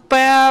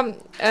compare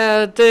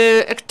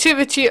the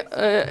activity,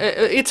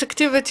 its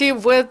activity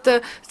with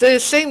the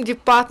same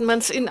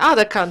departments in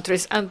other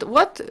countries, and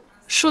what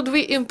should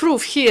we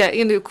improve here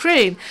in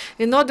Ukraine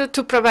in order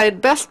to provide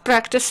best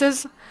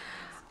practices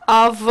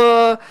of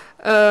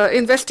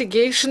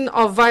investigation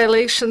of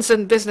violations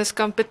in business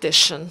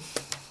competition?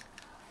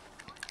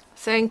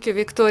 Thank you,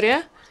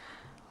 Victoria.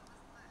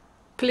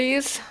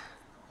 Please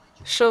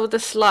show the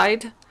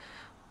slide.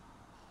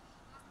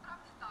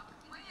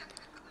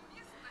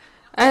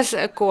 As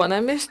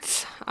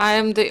economists, I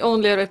am the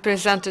only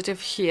representative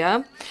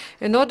here.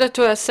 In order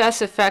to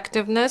assess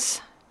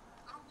effectiveness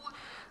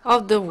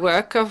of the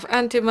work of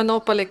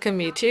Antimonopoly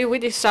Committee, we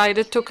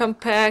decided to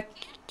compare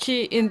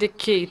key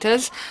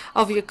indicators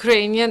of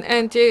Ukrainian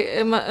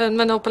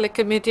Anti-Monopoly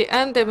Committee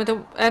and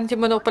the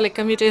Anti-Monopoly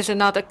Committees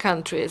in other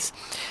countries.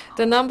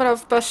 The number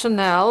of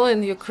personnel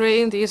in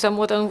Ukraine, these are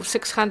more than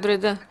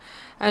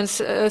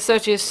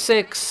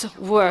 636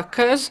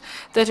 workers.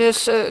 That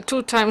is 2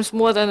 times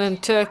more than in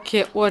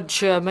Turkey or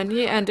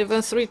Germany, and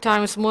even 3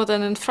 times more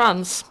than in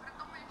France.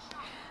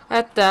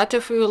 At that,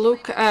 if we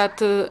look at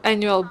the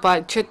annual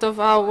budget of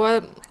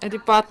our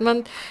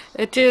department,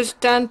 it is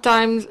 10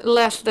 times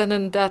less than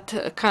in that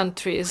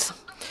countries.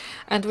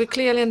 And we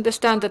clearly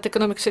understand that the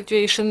economic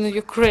situation in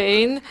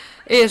Ukraine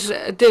is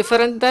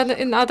different than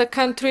in other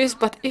countries.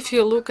 But if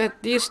you look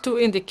at these 2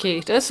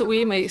 indicators,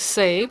 we may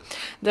say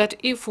that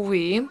if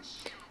we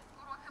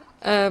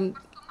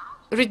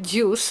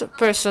reduce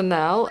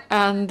personnel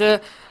and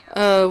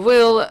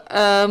will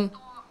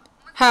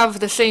have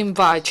the same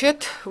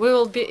budget, we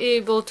will be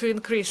able to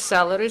increase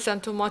salaries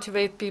and to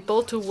motivate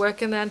people to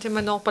work in the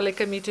Anti-Monopoly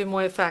Committee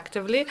more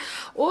effectively,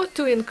 or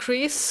to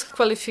increase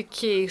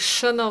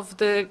qualification of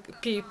the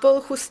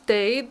people who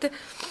stayed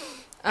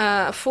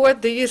for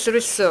these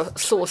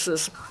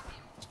resources.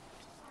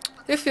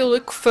 If you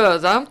look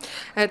further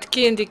at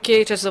key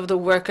indicators of the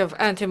work of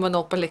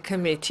Anti-Monopoly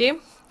Committee,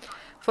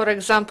 for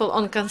example,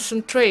 on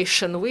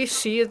concentration, we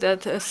see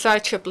that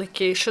such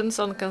applications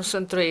on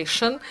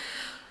concentration,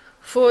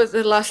 for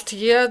the last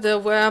year, there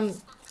were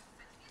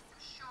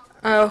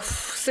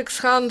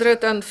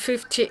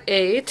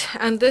 658,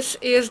 and this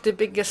is the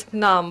biggest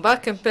number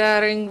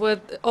comparing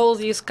with all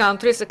these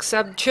countries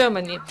except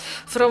Germany.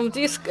 From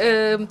this,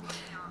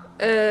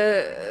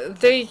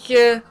 they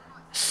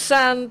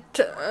sent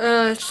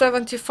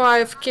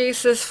 75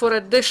 cases for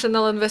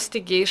additional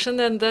investigation,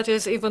 and that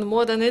is even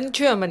more than in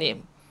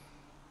Germany.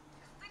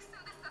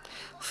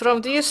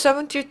 From these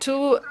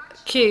 72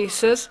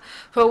 cases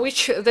for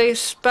which they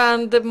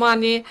spend the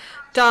money,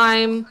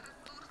 time,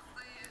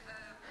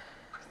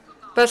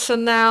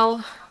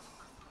 personnel,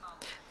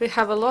 we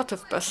have a lot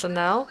of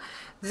personnel,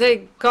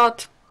 they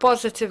got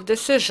positive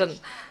decision.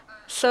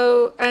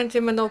 So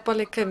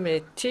Anti-Monopoly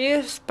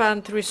Committee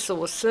spent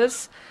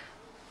resources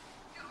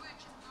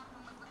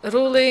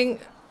ruling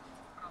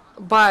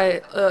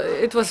by,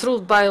 it was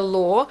ruled by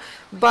law,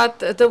 but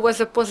there was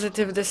a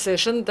positive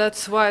decision.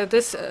 That's why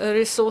these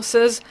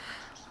resources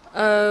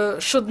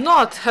should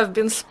not have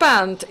been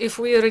spent if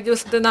we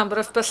reduce the number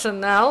of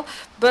personnel.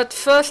 But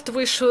first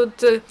we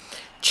should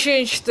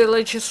change the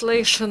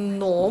legislation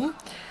norm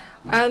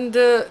and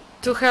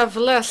to have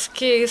less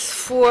case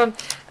for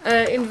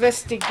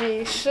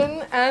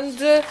investigation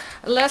and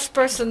less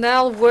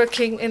personnel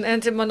working in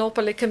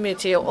Anti-Monopoly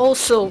Committee.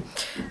 Also,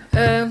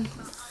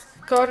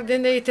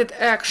 coordinated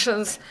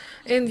actions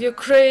in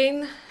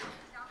Ukraine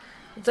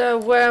There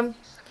were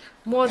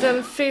more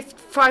than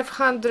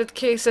 500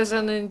 cases,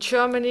 and in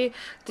Germany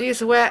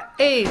these were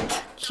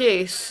 8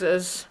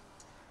 cases.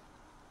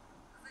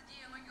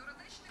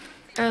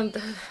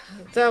 And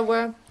there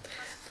were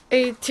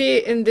 80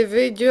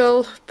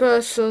 individual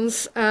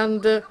persons,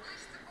 and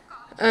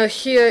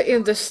here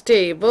in this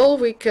table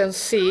we can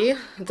see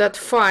that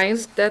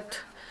fines that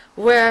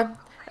were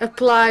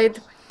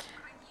applied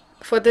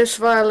for this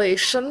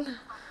violation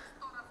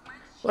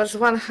was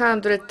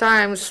 100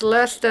 times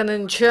less than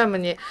in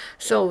Germany.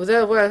 So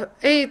there were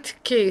 8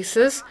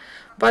 cases,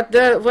 but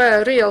there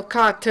were real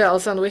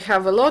cartels, and we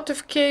have a lot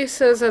of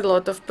cases, a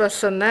lot of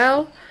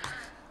personnel,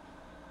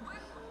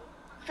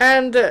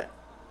 and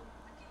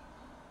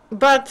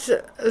but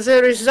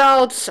the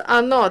results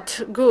are not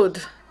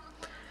good.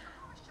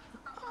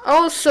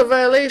 Also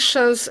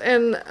violations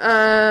in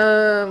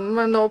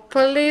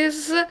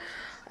monopolies,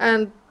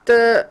 and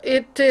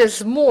it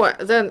is more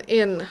than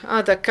in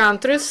other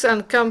countries.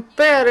 And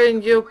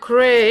comparing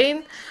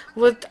Ukraine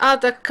with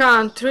other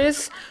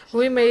countries,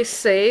 we may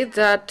say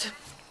that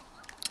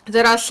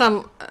there are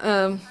some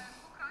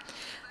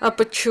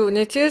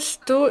opportunities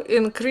to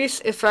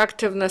increase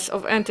effectiveness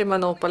of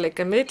Anti-Monopoly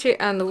Committee,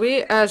 and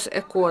we as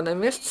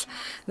economists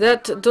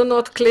that do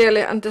not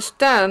clearly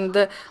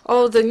understand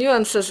all the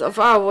nuances of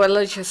our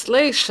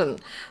legislation,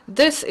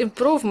 this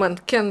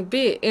improvement can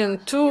be in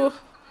 2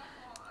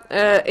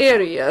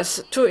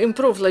 areas: to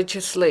improve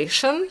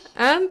legislation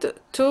and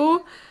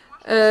to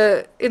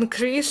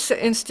increase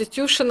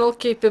institutional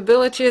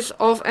capabilities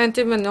of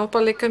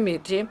Anti-Monopoly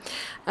Committee.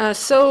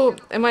 So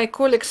my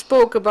colleague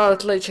spoke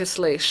about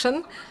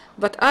legislation,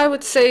 but I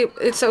would say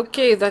it's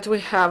okay that we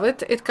have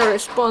it. It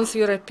corresponds to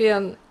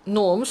European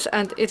norms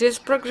and it is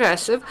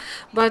progressive,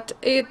 but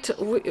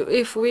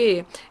if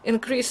we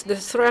increase the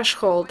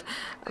threshold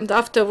and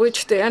after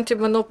which the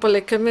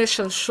Anti-Monopoly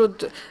Commission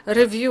should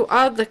review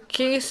other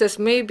cases,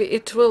 maybe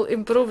it will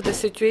improve the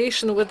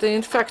situation with the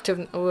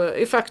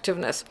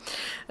effectiveness.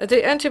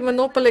 The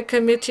Anti-Monopoly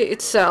Committee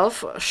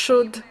itself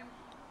should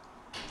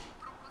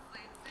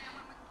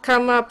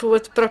come up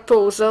with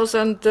proposals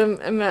and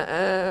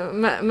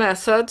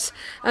methods,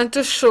 and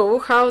to show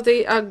how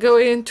they are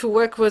going to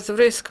work with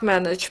risk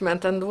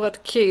management and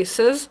what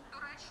cases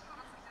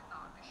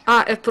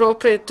are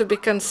appropriate to be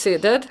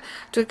considered,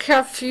 to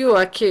have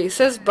fewer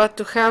cases but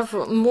to have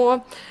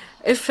more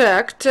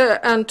effect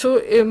and to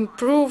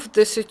improve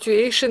the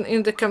situation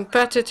in the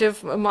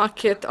competitive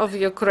market of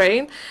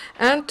Ukraine,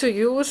 and to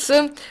use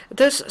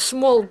this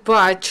small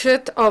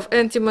budget of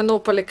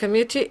Anti-Monopoly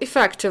Committee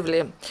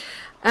effectively.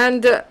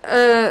 And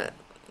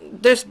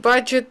this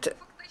budget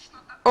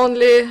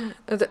only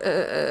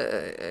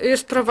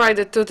is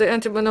provided to the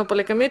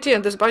Anti-Monopoly Committee,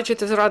 and this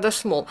budget is rather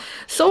small.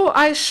 So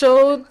I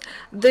showed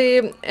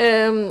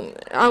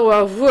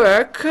our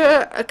work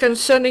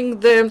concerning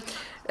the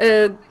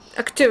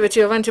activity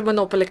of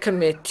Anti-Monopoly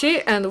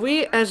Committee, and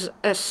we as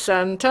a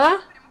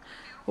center,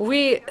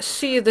 we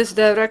see this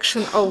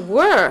direction of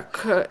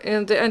work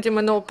in the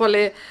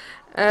anti-monopoly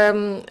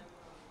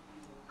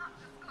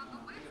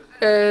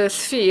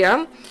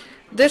sphere.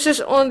 This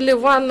is only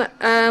one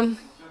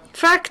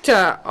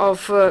factor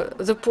of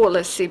the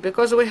policy,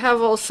 because we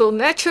have also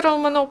natural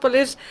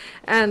monopolies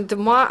and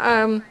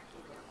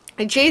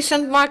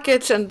adjacent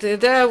markets, and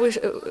there we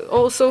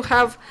also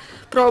have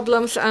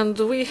problems, and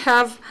we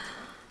have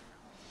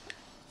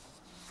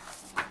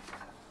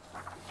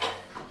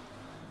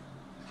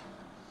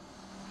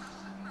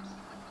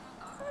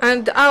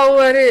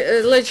our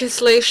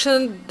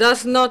legislation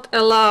does not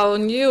allow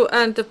new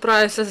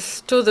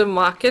enterprises to the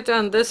market,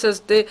 and this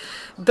is the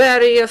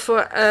barrier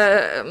for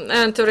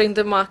entering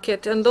the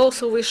market. And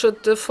also we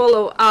should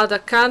follow other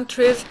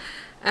countries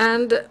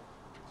and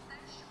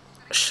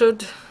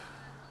should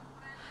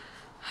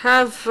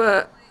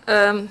have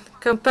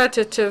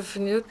competitive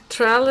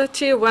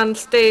neutrality when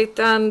state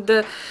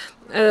and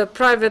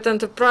private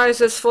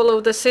enterprises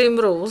follow the same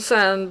rules.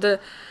 And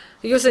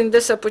using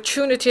this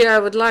opportunity, I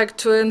would like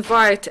to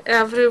invite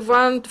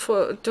everyone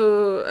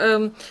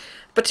to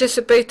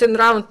participate in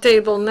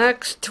Roundtable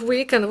next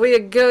week, and we are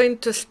going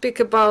to speak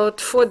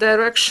about 4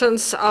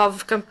 directions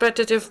of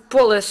competitive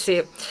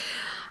policy.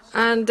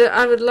 And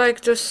I would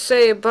like to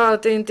say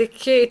about the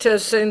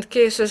indicators in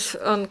cases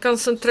on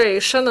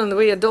concentration, and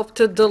we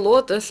adopted the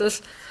law. This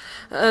is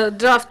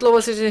draft law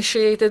was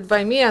initiated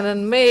by me, and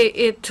in May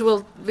it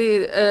will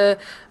be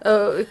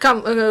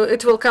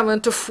it will come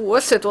into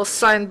force. It was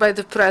signed by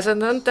the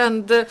president,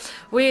 and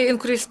we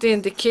increased the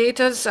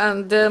indicators,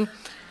 and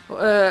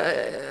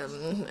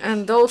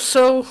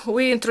also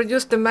we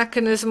introduced the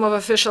mechanism of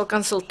official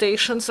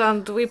consultations,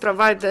 and we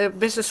provide the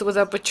business with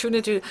the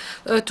opportunity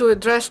to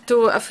address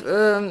to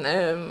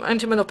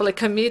Anti-Monopoly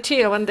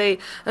Committee when they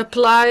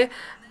apply.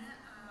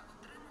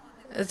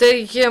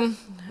 They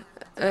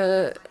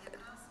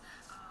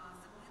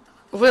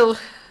will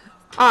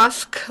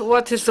ask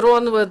what is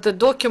wrong with the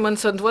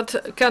documents and what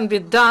can be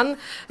done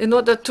in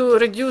order to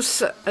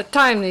reduce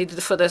time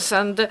needed for this.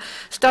 And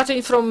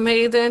starting from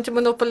May, the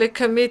Anti-Monopoly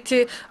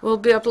Committee will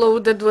be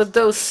uploaded with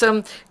those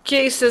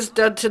cases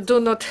that do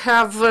not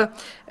have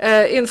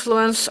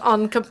influence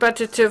on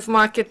competitive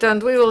market,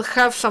 and we will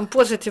have some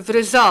positive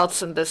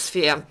results in this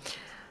sphere.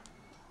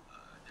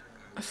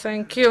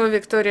 Thank you,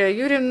 Victoria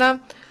Yurievna.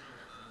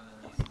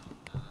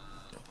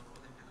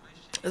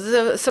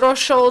 The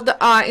threshold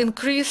are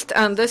increased,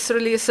 and this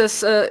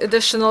releases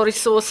additional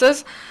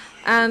resources.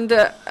 And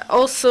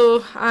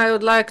also, I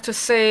would like to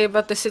say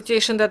about the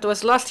situation that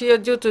was last year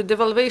due to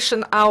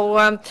devaluation.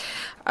 Our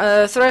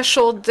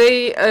threshold,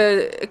 they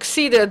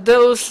exceeded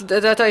those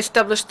that are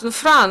established in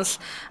France.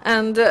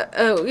 And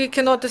we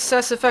cannot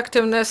assess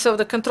effectiveness of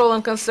the control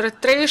and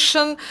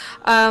concentration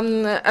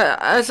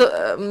as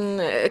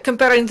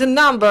comparing the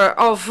number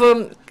of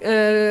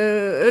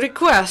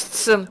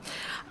requests.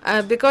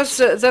 Because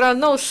there are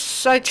no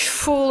such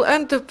full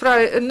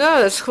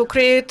entrepreneurs who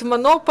create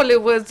monopoly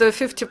with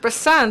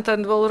 50%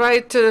 and will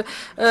write to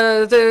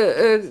the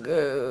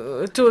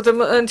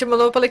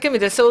Anti-Monopoly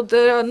Committee. So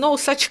there are no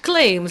such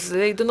claims.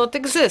 They do not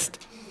exist.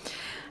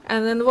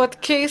 And in what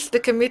case the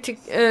committee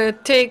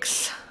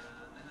takes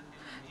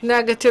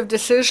negative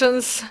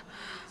decisions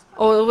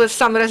or with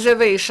some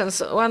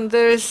reservations, when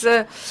there is,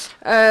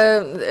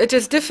 it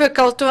is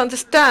difficult to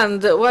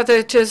understand whether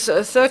it is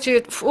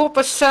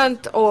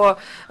 34% or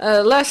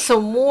less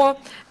or more,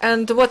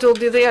 and what will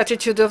be the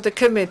attitude of the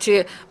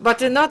committee.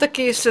 But in other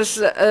cases,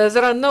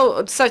 there are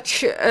no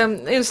such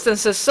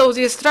instances. So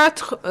these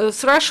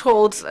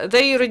thresholds,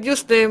 they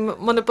reduce the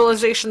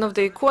monopolization of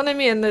the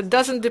economy, and it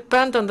doesn't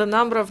depend on the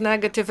number of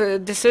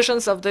negative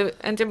decisions of the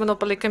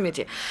Anti-Monopoly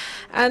Committee.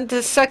 And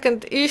the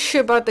second issue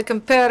about the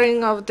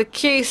comparing of the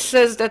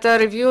cases that are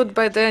reviewed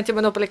by the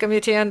Anti-Monopoly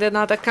Committee and in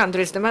other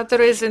countries. The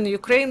matter is, in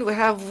Ukraine, we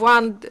have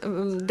one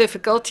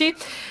difficulty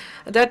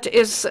that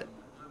is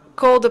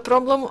called the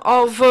problem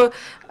of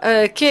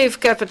cave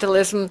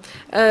capitalism.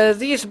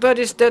 These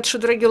bodies that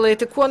should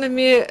regulate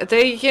economy,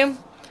 they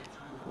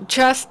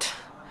just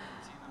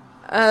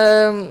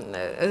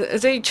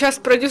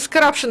produce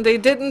corruption. They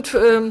didn't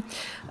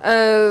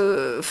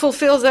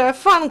fulfill their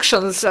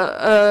functions,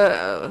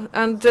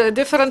 and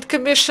different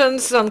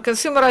commissions on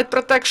consumer right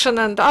protection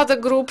and other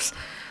groups.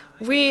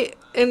 We,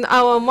 in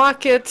our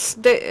markets,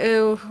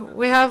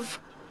 we have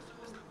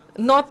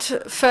not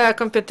fair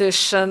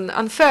competition.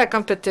 Unfair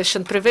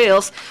competition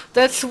prevails.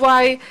 That's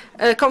why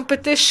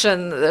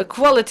competition,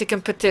 quality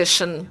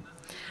competition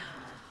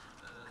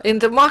in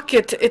the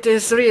market, it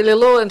is really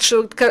low, and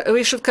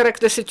we should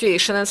correct the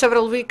situation. And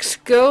several weeks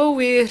ago,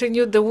 we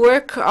renewed the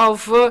work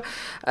of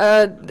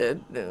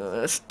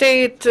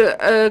state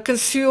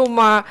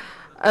consumer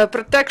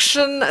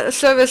protection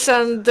service,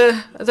 and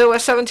there were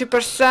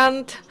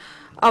 70%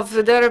 of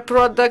their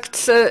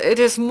products. It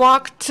is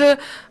marked.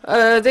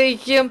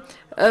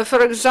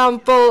 For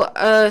example,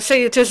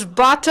 say it is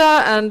butter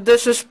and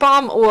this is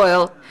palm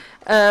oil.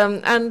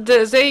 And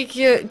they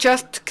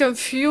just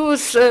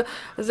confuse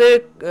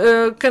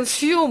the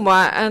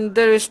consumer, and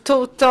there is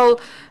total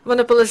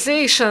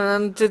monopolization,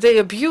 and they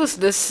abuse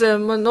this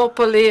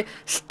monopoly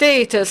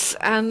status.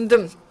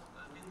 And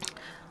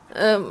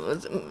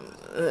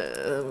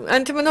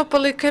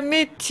Anti-Monopoly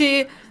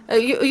Committee,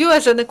 you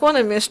as an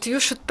economist, you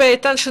should pay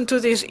attention to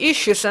these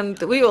issues, and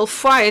we will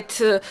fight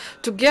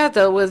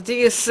together with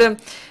these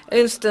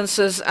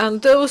instances.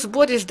 And those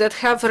bodies that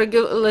have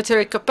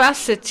regulatory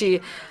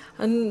capacity,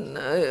 and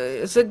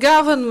the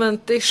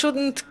government, they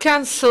shouldn't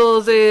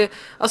cancel the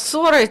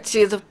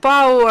authority, the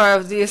power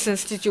of these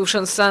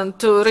institutions and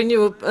to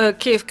renew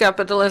cave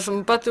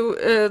capitalism, but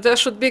there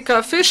should be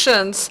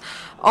coefficients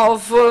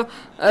of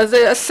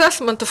the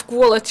assessment of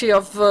quality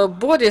of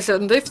bodies,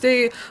 and if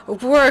they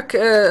work,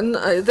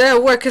 their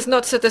work is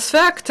not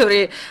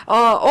satisfactory,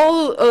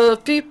 all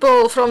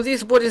people from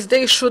these bodies,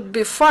 they should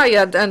be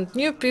fired, and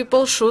new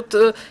people should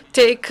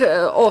take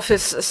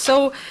office.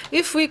 So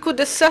if we could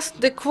assess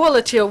the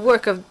quality of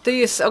work of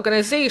these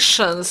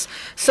organizations,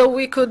 so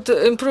we could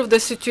improve the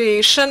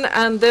situation,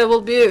 and there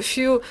will be a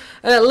few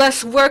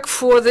less work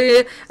for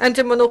the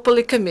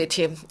Anti-Monopoly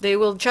Committee. They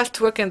will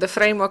just work in the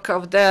framework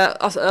of their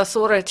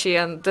authority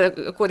and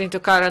according to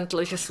current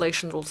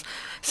legislation rules.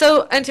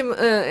 So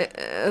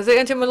the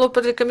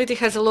Anti-Monopoly Committee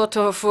has a lot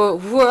of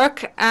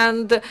work,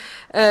 and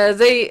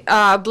they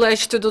are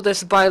obliged to do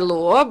this by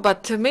law,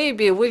 but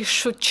maybe we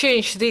should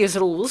change these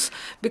rules,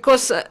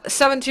 because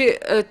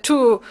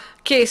 72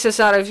 cases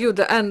are reviewed,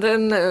 and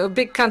in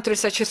big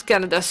countries such as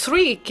Canada,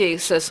 3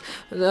 cases.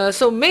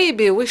 So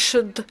maybe we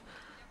should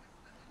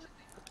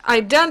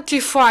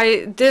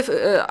identify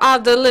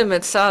other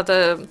limits,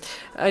 other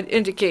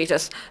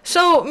indicators.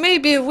 So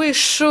maybe we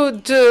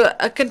should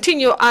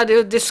continue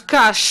our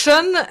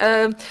discussion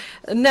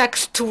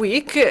next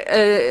week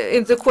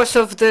in the course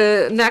of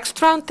the next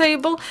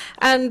roundtable.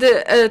 And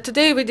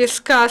today we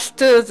discussed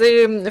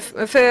the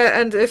fair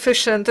and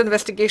efficient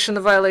investigation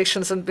of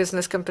violations in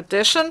business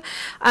competition.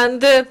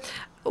 And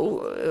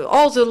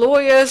all the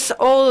lawyers,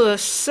 all the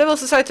civil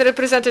society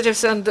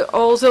representatives, and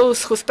all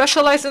those who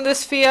specialize in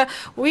this sphere,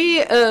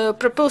 we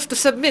propose to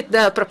submit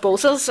their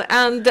proposals,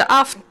 and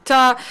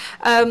after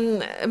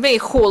May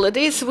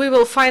holidays, we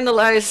will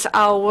finalize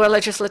our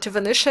legislative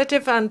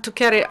initiative and to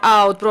carry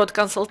out broad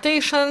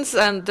consultations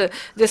and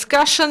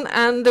discussion,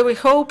 and we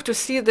hope to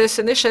see this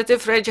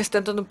initiative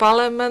registered in the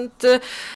Parliament